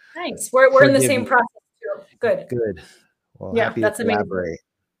 So nice. We're in the same process too. Good. Well, yeah, happy that's to collaborate.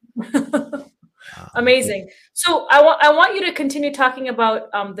 Amazing. So I want you to continue talking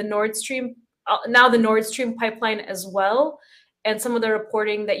about the Nord Stream, now the Nord Stream pipeline as well, and some of the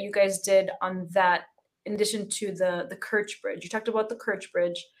reporting that you guys did on that, in addition to the Kerch Bridge. You talked about the Kerch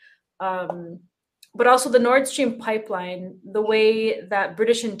Bridge, but also the Nord Stream pipeline, the way that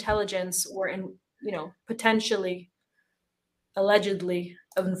British intelligence were potentially, allegedly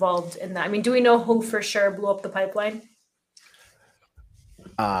involved in that. I mean, do we know who for sure blew up the pipeline?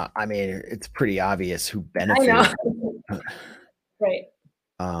 I mean, it's pretty obvious who benefited. I know. Right.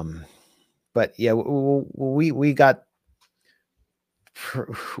 But yeah, we have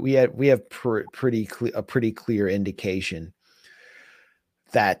a pretty clear indication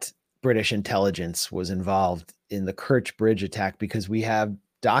that British intelligence was involved in the Kerch Bridge attack because we have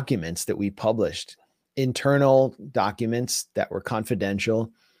documents that we published, internal documents that were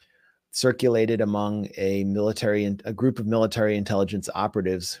confidential, circulated among a group of military intelligence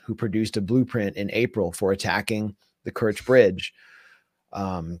operatives who produced a blueprint in April for attacking the Kerch Bridge.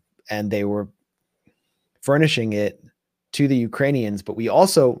 And they were furnishing it to the Ukrainians, but we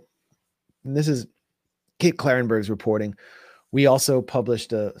also, and this is Kit Clarenberg's reporting, we also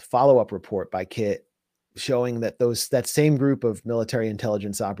published a follow-up report by Kit showing that that same group of military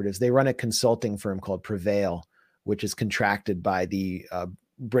intelligence operatives, they run a consulting firm called Prevail, which is contracted by the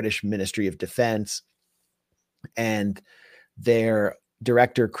British Ministry of Defense, and their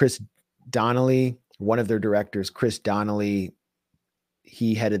director, Chris Donnelly, one of their directors, Chris Donnelly,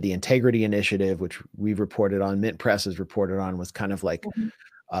 he headed the Integrity Initiative, which we've reported on, Mint Press has reported on, was kind of like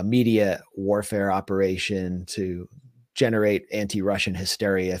a media warfare operation to generate anti-Russian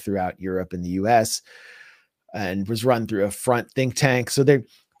hysteria throughout Europe and the US, and was run through a front think tank. So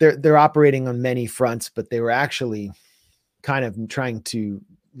they're operating on many fronts, but they were actually kind of trying to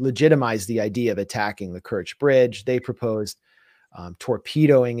legitimize the idea of attacking the Kerch Bridge. They proposed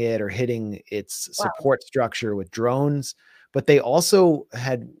torpedoing it or hitting its support structure with drones, but they also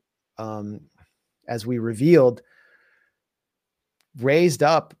had, as we revealed,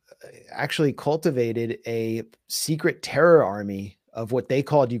 actually cultivated a secret terror army of what they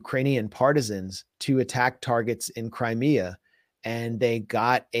called Ukrainian partisans to attack targets in Crimea. And they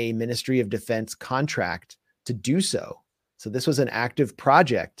got a Ministry of Defense contract to do so. So this was an active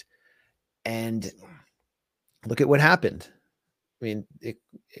project, and look at what happened. I mean,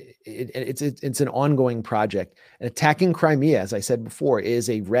 it's an ongoing project. And attacking Crimea, as I said before, is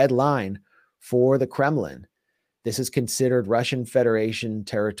a red line for the Kremlin. This is considered Russian Federation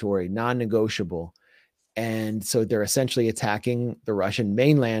territory, non-negotiable. And so they're essentially attacking the Russian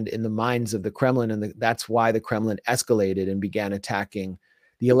mainland in the minds of the Kremlin. And that's why the Kremlin escalated and began attacking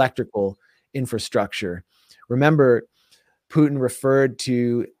the electrical infrastructure. Remember, Putin referred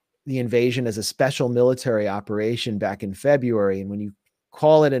to the invasion as a special military operation back in February. And when you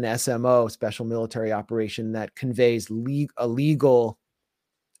call it an SMO, special military operation, that conveys certain legal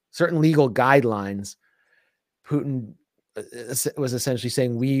guidelines. Putin was essentially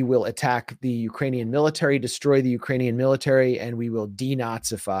saying, we will attack the Ukrainian military, destroy the Ukrainian military, and we will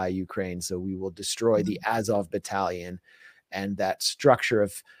denazify Ukraine. So we will destroy the Azov battalion and that structure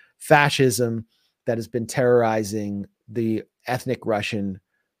of fascism that has been terrorizing the ethnic Russian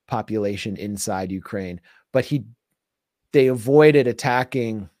population inside Ukraine. But they avoided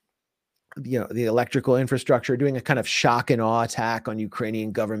attacking the electrical infrastructure, doing a kind of shock and awe attack on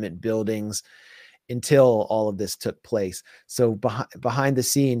Ukrainian government buildings until all of this took place. So behind the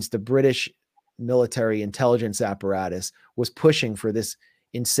scenes, the British military intelligence apparatus was pushing for this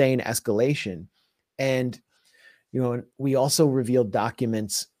insane escalation. And, we also revealed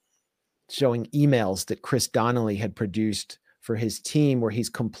documents showing emails that Chris Donnelly had produced for his team, where he's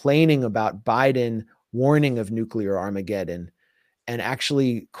complaining about Biden warning of nuclear Armageddon and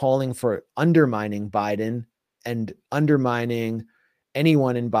actually calling for undermining Biden and undermining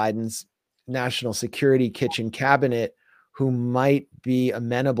anyone in Biden's national security kitchen cabinet who might be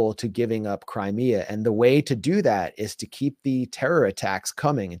amenable to giving up Crimea. And the way to do that is to keep the terror attacks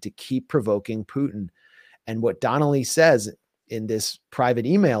coming and to keep provoking Putin. And what Donnelly says in this private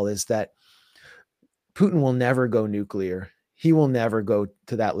email is that Putin will never go nuclear. He will never go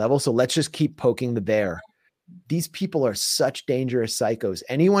to that level. So let's just keep poking the bear. These people are such dangerous psychos.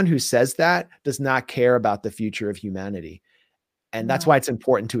 Anyone who says that does not care about the future of humanity. And that's why it's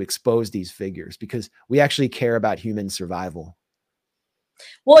important to expose these figures, because we actually care about human survival.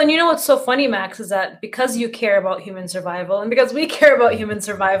 Well, and what's so funny, Max, is that because you care about human survival and because we care about human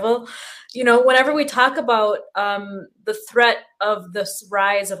survival, whenever we talk about the threat of this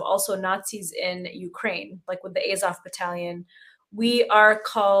rise of also Nazis in Ukraine, like with the Azov battalion, we are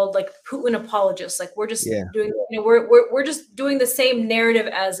called like Putin apologists. Like we're just doing, we're just doing the same narrative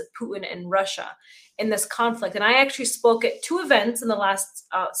as Putin and Russia in this conflict. And I actually spoke at 2 events in the last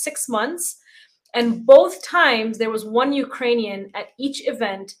 6 months. And both times there was one Ukrainian at each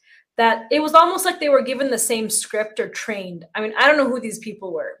event that it was almost like they were given the same script or trained. I mean, I don't know who these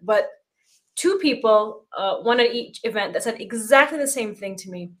people were, but 2 people, one at each event, that said exactly the same thing to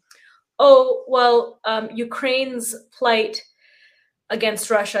me. Oh, well, Ukraine's plight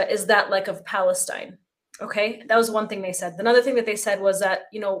against Russia is that like of Palestine. Okay, that was one thing they said. Another thing that they said was that,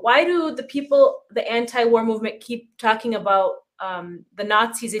 why do the anti-war movement keep talking about the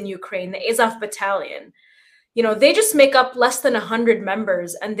Nazis in Ukraine, the Azov battalion? They just make up less than 100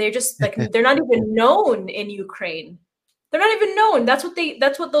 members, and they're just like, they're not even known in Ukraine. They're not even known.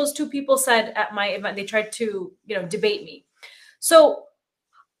 That's what those 2 people said at my event. They tried to, debate me. So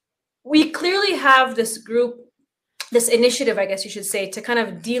we clearly have this group, this initiative, I guess you should say, to kind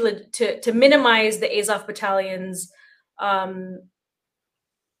of to minimize the Azov battalion's,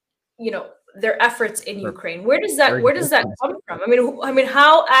 their efforts in Ukraine. Where does that come from? I mean,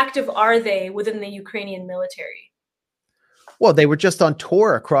 how active are they within the Ukrainian military? Well, they were just on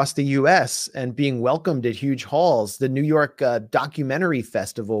tour across the U.S. and being welcomed at huge halls. The New York Documentary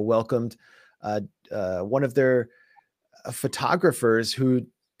Festival welcomed one of their photographers who'd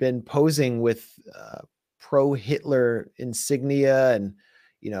been posing with pro-Hitler insignia and,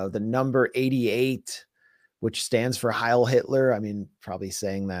 the number 88, which stands for Heil Hitler. I mean, probably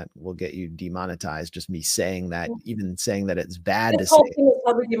saying that will get you demonetized. Just me saying that, even saying that it's bad to say. This whole thing is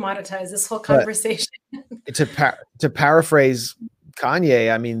probably demonetized, this whole conversation. To paraphrase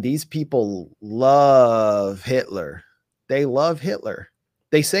Kanye, I mean, these people love Hitler. They love Hitler.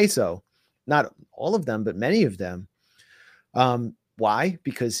 They say so. Not all of them, but many of them. Why?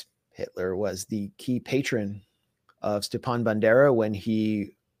 Because Hitler was the key patron of Stepan Bandera when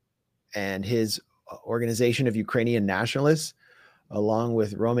he and his organization of Ukrainian nationalists, along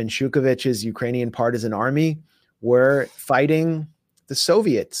with Roman Shukovich's Ukrainian partisan army, were fighting the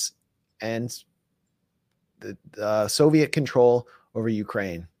Soviets and the Soviet control over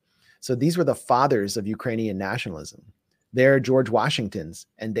Ukraine. So these were the fathers of Ukrainian nationalism. They're George Washington's,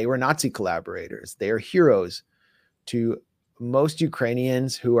 and they were Nazi collaborators. They are heroes to most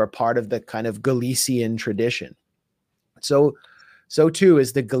Ukrainians who are part of the kind of Galician tradition. So too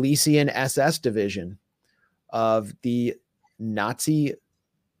is the Galician SS division of the Nazi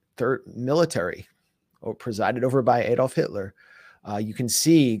military, presided over by Adolf Hitler. You can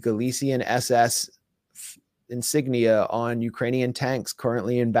see Galician SS insignia on Ukrainian tanks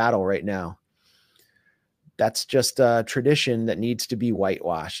currently in battle right now. That's just a tradition that needs to be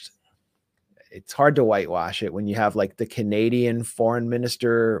whitewashed. It's hard to whitewash it when you have like the Canadian foreign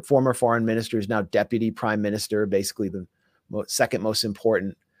minister, former foreign minister, is now deputy prime minister, basically the second most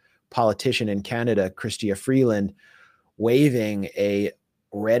important politician in Canada, Chrystia Freeland, waving a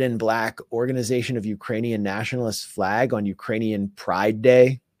red and black Organization of Ukrainian Nationalists flag on Ukrainian Pride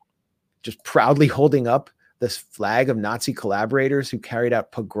Day, just proudly holding up this flag of Nazi collaborators who carried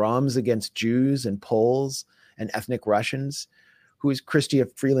out pogroms against Jews and Poles and ethnic Russians, who is Chrystia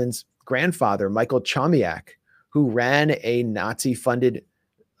Freeland's grandfather, Michael Chomiak, who ran a Nazi-funded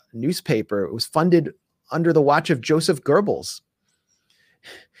newspaper. It was funded under the watch of Joseph Goebbels.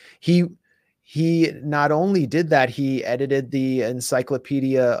 He not only did that, he edited the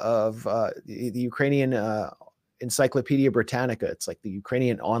encyclopedia of the Ukrainian Encyclopedia Britannica. It's like the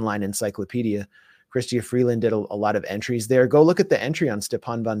Ukrainian online encyclopedia. Chrystia Freeland did a lot of entries there. Go look at the entry on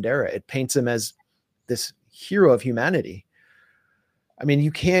Stepan Bandera. It paints him as this hero of humanity. I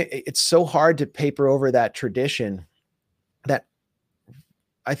mean, it's so hard to paper over that tradition that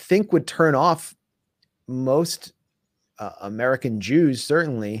I think would turn off most American Jews,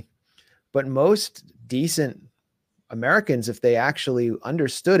 certainly, but most decent Americans if they actually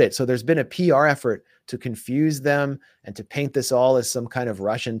understood it. So there's been a PR effort to confuse them and to paint this all as some kind of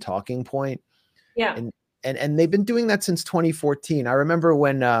Russian talking point. Yeah. And they've been doing that since 2014. I remember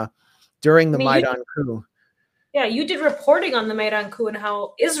when during the Maidan coup. Yeah, you did reporting on the Maidan coup and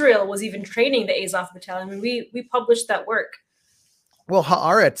how Israel was even training the Azov battalion. I mean, we published that work. Well,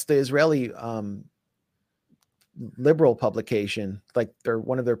 Haaretz, the Israeli liberal publication, like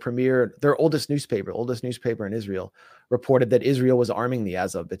one of their oldest newspaper in Israel, reported that Israel was arming the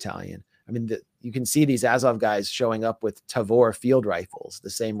Azov battalion. I mean, you can see these Azov guys showing up with Tavor field rifles, the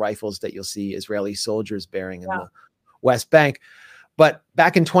same rifles that you'll see Israeli soldiers bearing in the West Bank. But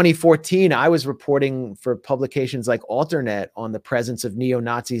back in 2014, I was reporting for publications like Alternet on the presence of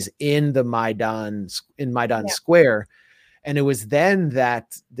neo-Nazis in Maidan Square. And it was then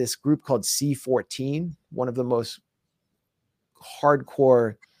that this group called C14, one of the most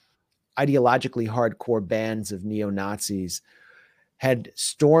ideologically hardcore bands of neo-Nazis, had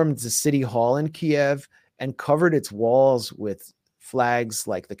stormed the city hall in Kiev and covered its walls with flags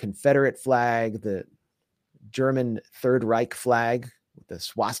like the Confederate flag, the German Third Reich flag with the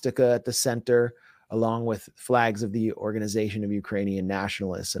swastika at the center, along with flags of the Organization of Ukrainian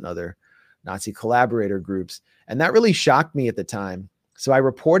Nationalists and other Nazi collaborator groups. And that really shocked me at the time. So I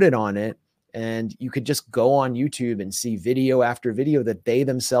reported on it, and you could just go on YouTube and see video after video that they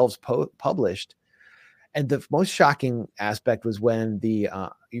themselves published. And the most shocking aspect was when the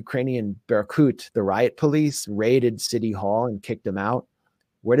Ukrainian Berkut, the riot police, raided City Hall and kicked them out.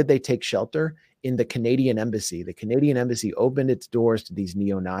 Where did they take shelter? In the Canadian embassy. The Canadian embassy opened its doors to these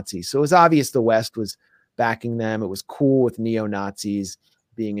neo-Nazis. So it was obvious the West was backing them. It was cool with neo-Nazis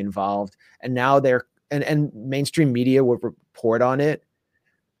being involved. And now and mainstream media would report on it.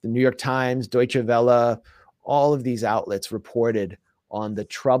 The New York Times, Deutsche Welle, all of these outlets reported on the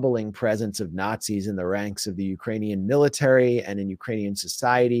troubling presence of Nazis in the ranks of the Ukrainian military and in Ukrainian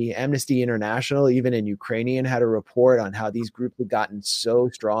society. Amnesty International, even in Ukrainian, had a report on how these groups had gotten so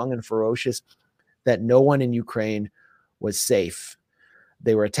strong and ferocious that no one in Ukraine was safe.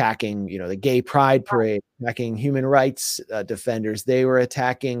 They were attacking, the gay pride parade, attacking human rights defenders. They were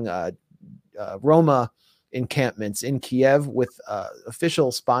attacking Roma encampments in Kiev with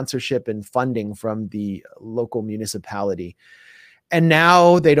official sponsorship and funding from the local municipality. And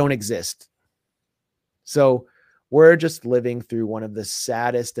now they don't exist. So we're just living through one of the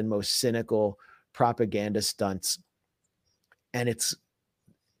saddest and most cynical propaganda stunts. And it's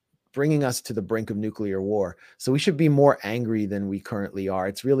bringing us to the brink of nuclear war. So we should be more angry than we currently are.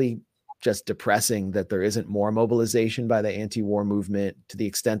 It's really just depressing that there isn't more mobilization by the anti-war movement to the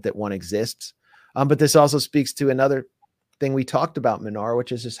extent that one exists. But this also speaks to another thing we talked about, Mnar,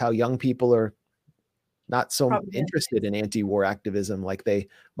 which is just how young people are not so interested in anti-war activism like they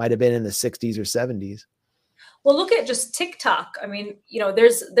might have been in the 60s or 70s. Well, look at just TikTok. I mean,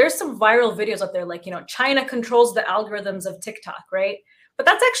 there's some viral videos out there, like, China controls the algorithms of TikTok, right? But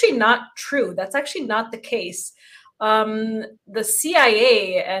that's actually not true. That's actually not the case. The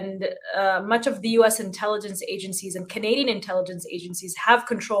CIA and much of the US intelligence agencies and Canadian intelligence agencies have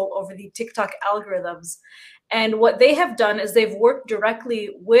control over the TikTok algorithms. And what they have done is they've worked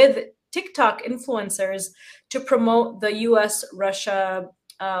directly with TikTok influencers to promote the US-Russia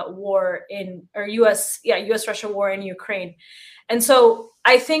war U.S.-Russia war in Ukraine. And so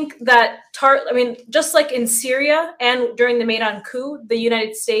I think that just like in Syria and during the Maidan coup, the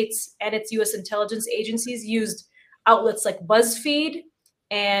United States and its U.S. intelligence agencies used outlets like BuzzFeed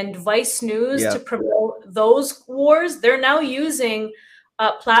and Vice News to promote those wars. They're now using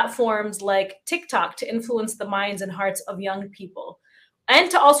platforms like TikTok to influence the minds and hearts of young people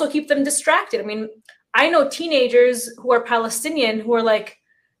and to also keep them distracted. I mean, I know teenagers who are Palestinian who are like,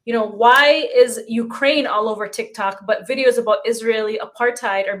 why is Ukraine all over TikTok, but videos about Israeli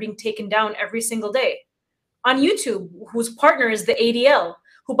apartheid are being taken down every single day? On YouTube, whose partner is the ADL,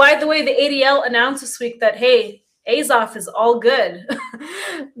 who, by the way, the ADL announced this week that, hey, Azov is all good.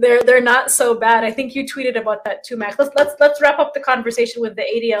 they're not so bad. I think you tweeted about that too, Max. Let's wrap up the conversation with the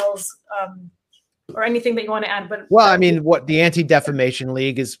ADLs or anything that you want to add. But well, I mean, what the Anti-Defamation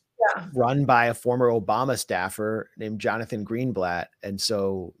League is run by a former Obama staffer named Jonathan Greenblatt. And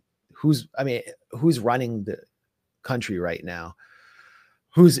so who's running the country right now?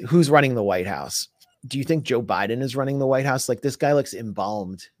 Who's running the White House? Do you think Joe Biden is running the White House? Like, this guy looks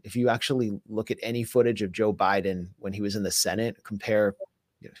embalmed. If you actually look at any footage of Joe Biden when he was in the Senate,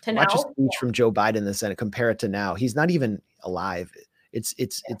 watch a speech from Joe Biden in the Senate, compare it to now. He's not even alive. It's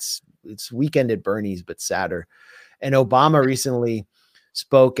Weekend at Bernie's, but sadder. And Obama recently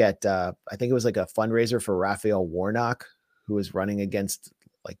spoke at, I think it was like a fundraiser for Raphael Warnock, who was running against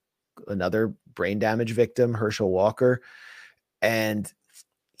like another brain damage victim, Herschel Walker. And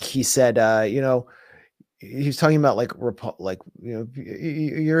he said, he's talking about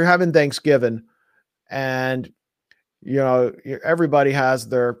you're having Thanksgiving and, everybody has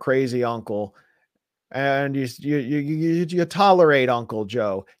their crazy uncle and you tolerate Uncle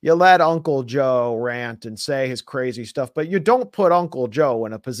Joe. You let Uncle Joe rant and say his crazy stuff, but you don't put Uncle Joe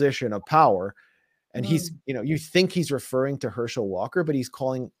in a position of power. And he's, you think he's referring to Herschel Walker, but he's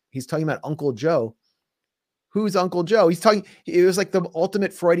talking about Uncle Joe. Who's Uncle Joe? It was like the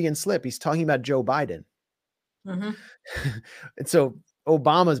ultimate Freudian slip. He's talking about Joe Biden. Mm-hmm. And so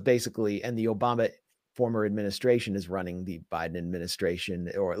Obama's basically, and the Obama former administration is running the Biden administration,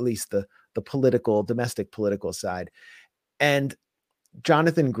 or at least the domestic political side. And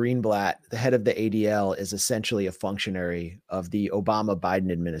Jonathan Greenblatt, the head of the ADL, is essentially a functionary of the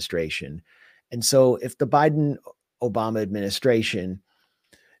Obama-Biden administration. And so if the Biden-Obama administration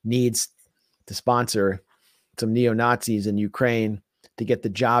needs to sponsor some neo-Nazis in Ukraine to get the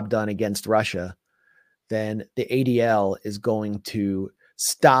job done against Russia, then the ADL is going to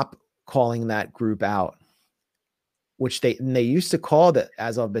stop calling that group out, which they used to call the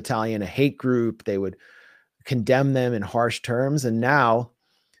Azov Battalion a hate group. They would condemn them in harsh terms. And now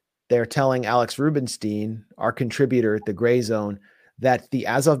they're telling Alex Rubinstein, our contributor at the Gray Zone, that the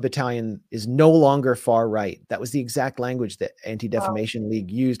Azov Battalion is no longer far right. That was the exact language that Anti-Defamation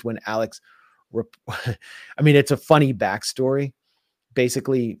League used when Alex, it's a funny backstory.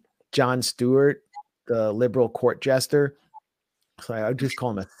 Basically, Jon Stewart, the liberal court jester, so I would just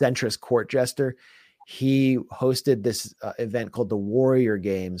call him a centrist court jester. He hosted this event called the Warrior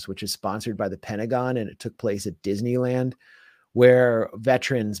Games, which is sponsored by the Pentagon, and it took place at Disneyland, where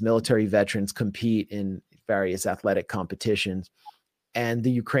military veterans compete in various athletic competitions. And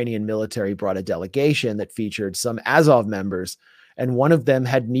the Ukrainian military brought a delegation that featured some Azov members, and one of them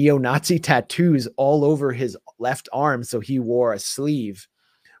had neo-Nazi tattoos all over his left arm, so he wore a sleeve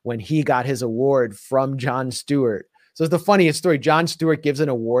when he got his award from Jon Stewart. So it's the funniest story. Jon Stewart gives an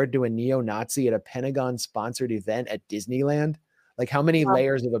award to a neo-Nazi at a Pentagon-sponsored event at Disneyland. Like, how many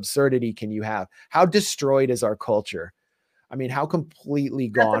layers of absurdity can you have? How destroyed is our culture? I mean, how completely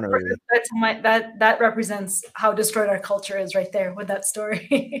gone are we? That represents how destroyed our culture is right there with that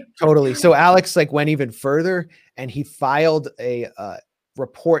story. Totally. So Alex went even further, and he filed a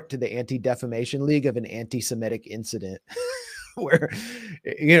report to the Anti-Defamation League of an anti-Semitic incident. Where,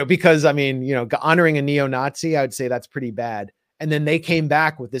 because honoring a neo-Nazi, I would say that's pretty bad. And then they came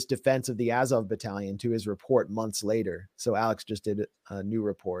back with this defense of the Azov Battalion to his report months later. So Alex just did a new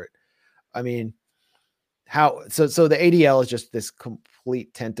report. I mean, so the ADL is just this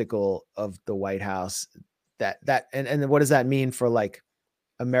complete tentacle of the White House and what does that mean for like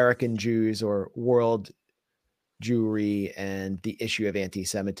American Jews or world Jewry and the issue of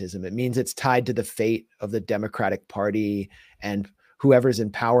anti-Semitism? It means it's tied to the fate of the Democratic Party and whoever's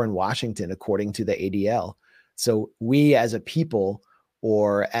in power in Washington, according to the ADL. So we as a people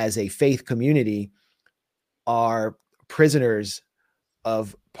or as a faith community are prisoners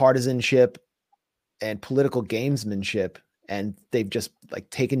of partisanship and political gamesmanship. And they've just like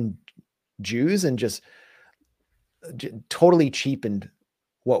taken Jews and just totally cheapened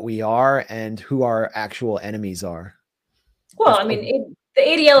what we are and who our actual enemies are. Well, I mean, The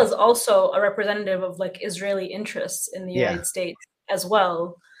ADL is also a representative of like Israeli interests in the United States as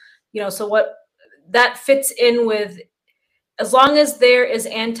well. You know, so what that fits in with, as long as there is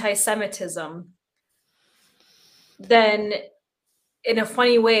anti-Semitism, then in a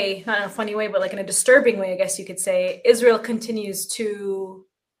funny way, not in a funny way, but like in a disturbing way, I guess you could say, Israel continues to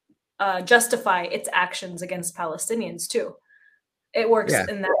justify its actions against Palestinians too. It works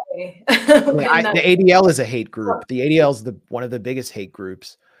in that way. The ADL is a hate group. The ADL is one of the biggest hate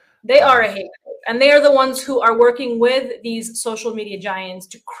groups. They are a hate group, and they are the ones who are working with these social media giants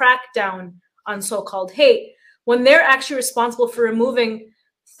to crack down on so-called hate, when they're actually responsible for removing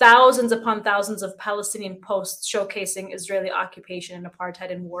thousands upon thousands of Palestinian posts showcasing Israeli occupation and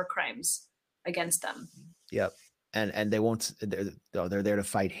apartheid and war crimes against them. Yep. And they won't, they're there to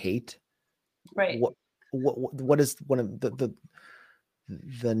fight hate. Right. What is one of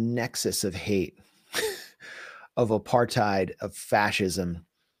the nexus of hate, of apartheid, of fascism,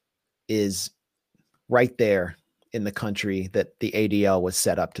 is right there in the country that the ADL was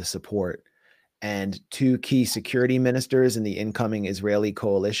set up to support. And two key security ministers in the incoming Israeli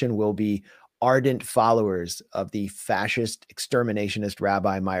coalition will be ardent followers of the fascist exterminationist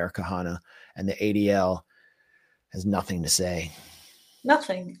Rabbi Meir Kahane, and the ADL has nothing to say.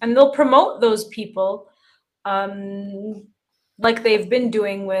 Nothing. And they'll promote those people like they've been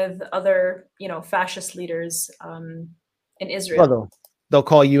doing with other, fascist leaders in Israel. Well, they'll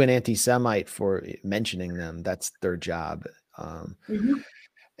call you an anti-Semite for mentioning them. That's their job.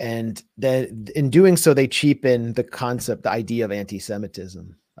 And then in doing so, they cheapen the concept, the idea of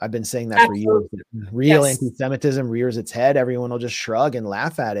anti-Semitism. I've been saying that for years. Real anti-Semitism rears its head. Everyone will just shrug and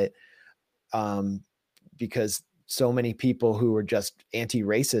laugh at it, because so many people who are just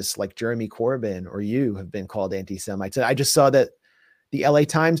anti-racist, like Jeremy Corbyn or you, have been called anti-Semites. And I just saw that the LA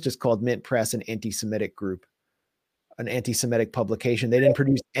Times just called Mint Press an anti-Semitic group, an anti-Semitic publication. They didn't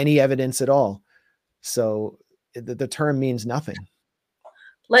produce any evidence at all. So the term means nothing.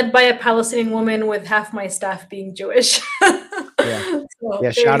 Led by a Palestinian woman with half my staff being Jewish.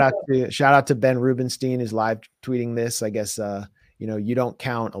 Shout out to Ben Rubenstein, who's live tweeting this. I guess you don't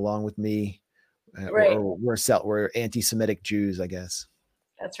count along with me. Right. Or we're anti-Semitic Jews, I guess.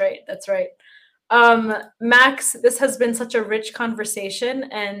 That's right. Max, this has been such a rich conversation,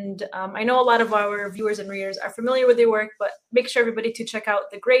 and I know a lot of our viewers and readers are familiar with your work, but make sure everybody to check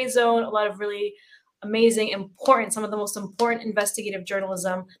out The Gray Zone. A lot of really amazing, important, some of the most important investigative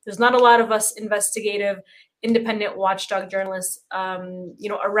journalism. There's not a lot of us investigative, independent watchdog journalists,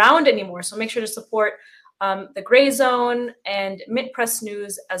 around anymore. So make sure to support The Gray Zone and Mint Press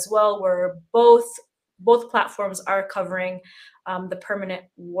News as well, where both platforms are covering the permanent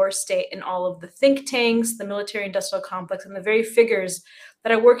war state in all of the think tanks, the military-industrial complex, and the very figures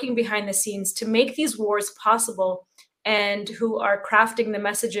that are working behind the scenes to make these wars possible, and who are crafting the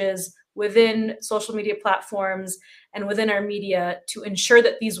messages within social media platforms and within our media to ensure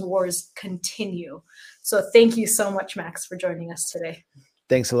that these wars continue. So thank you so much, Max, for joining us today.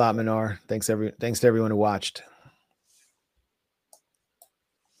 Thanks a lot, Mnar. Thanks to everyone who watched.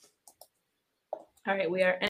 All right, we are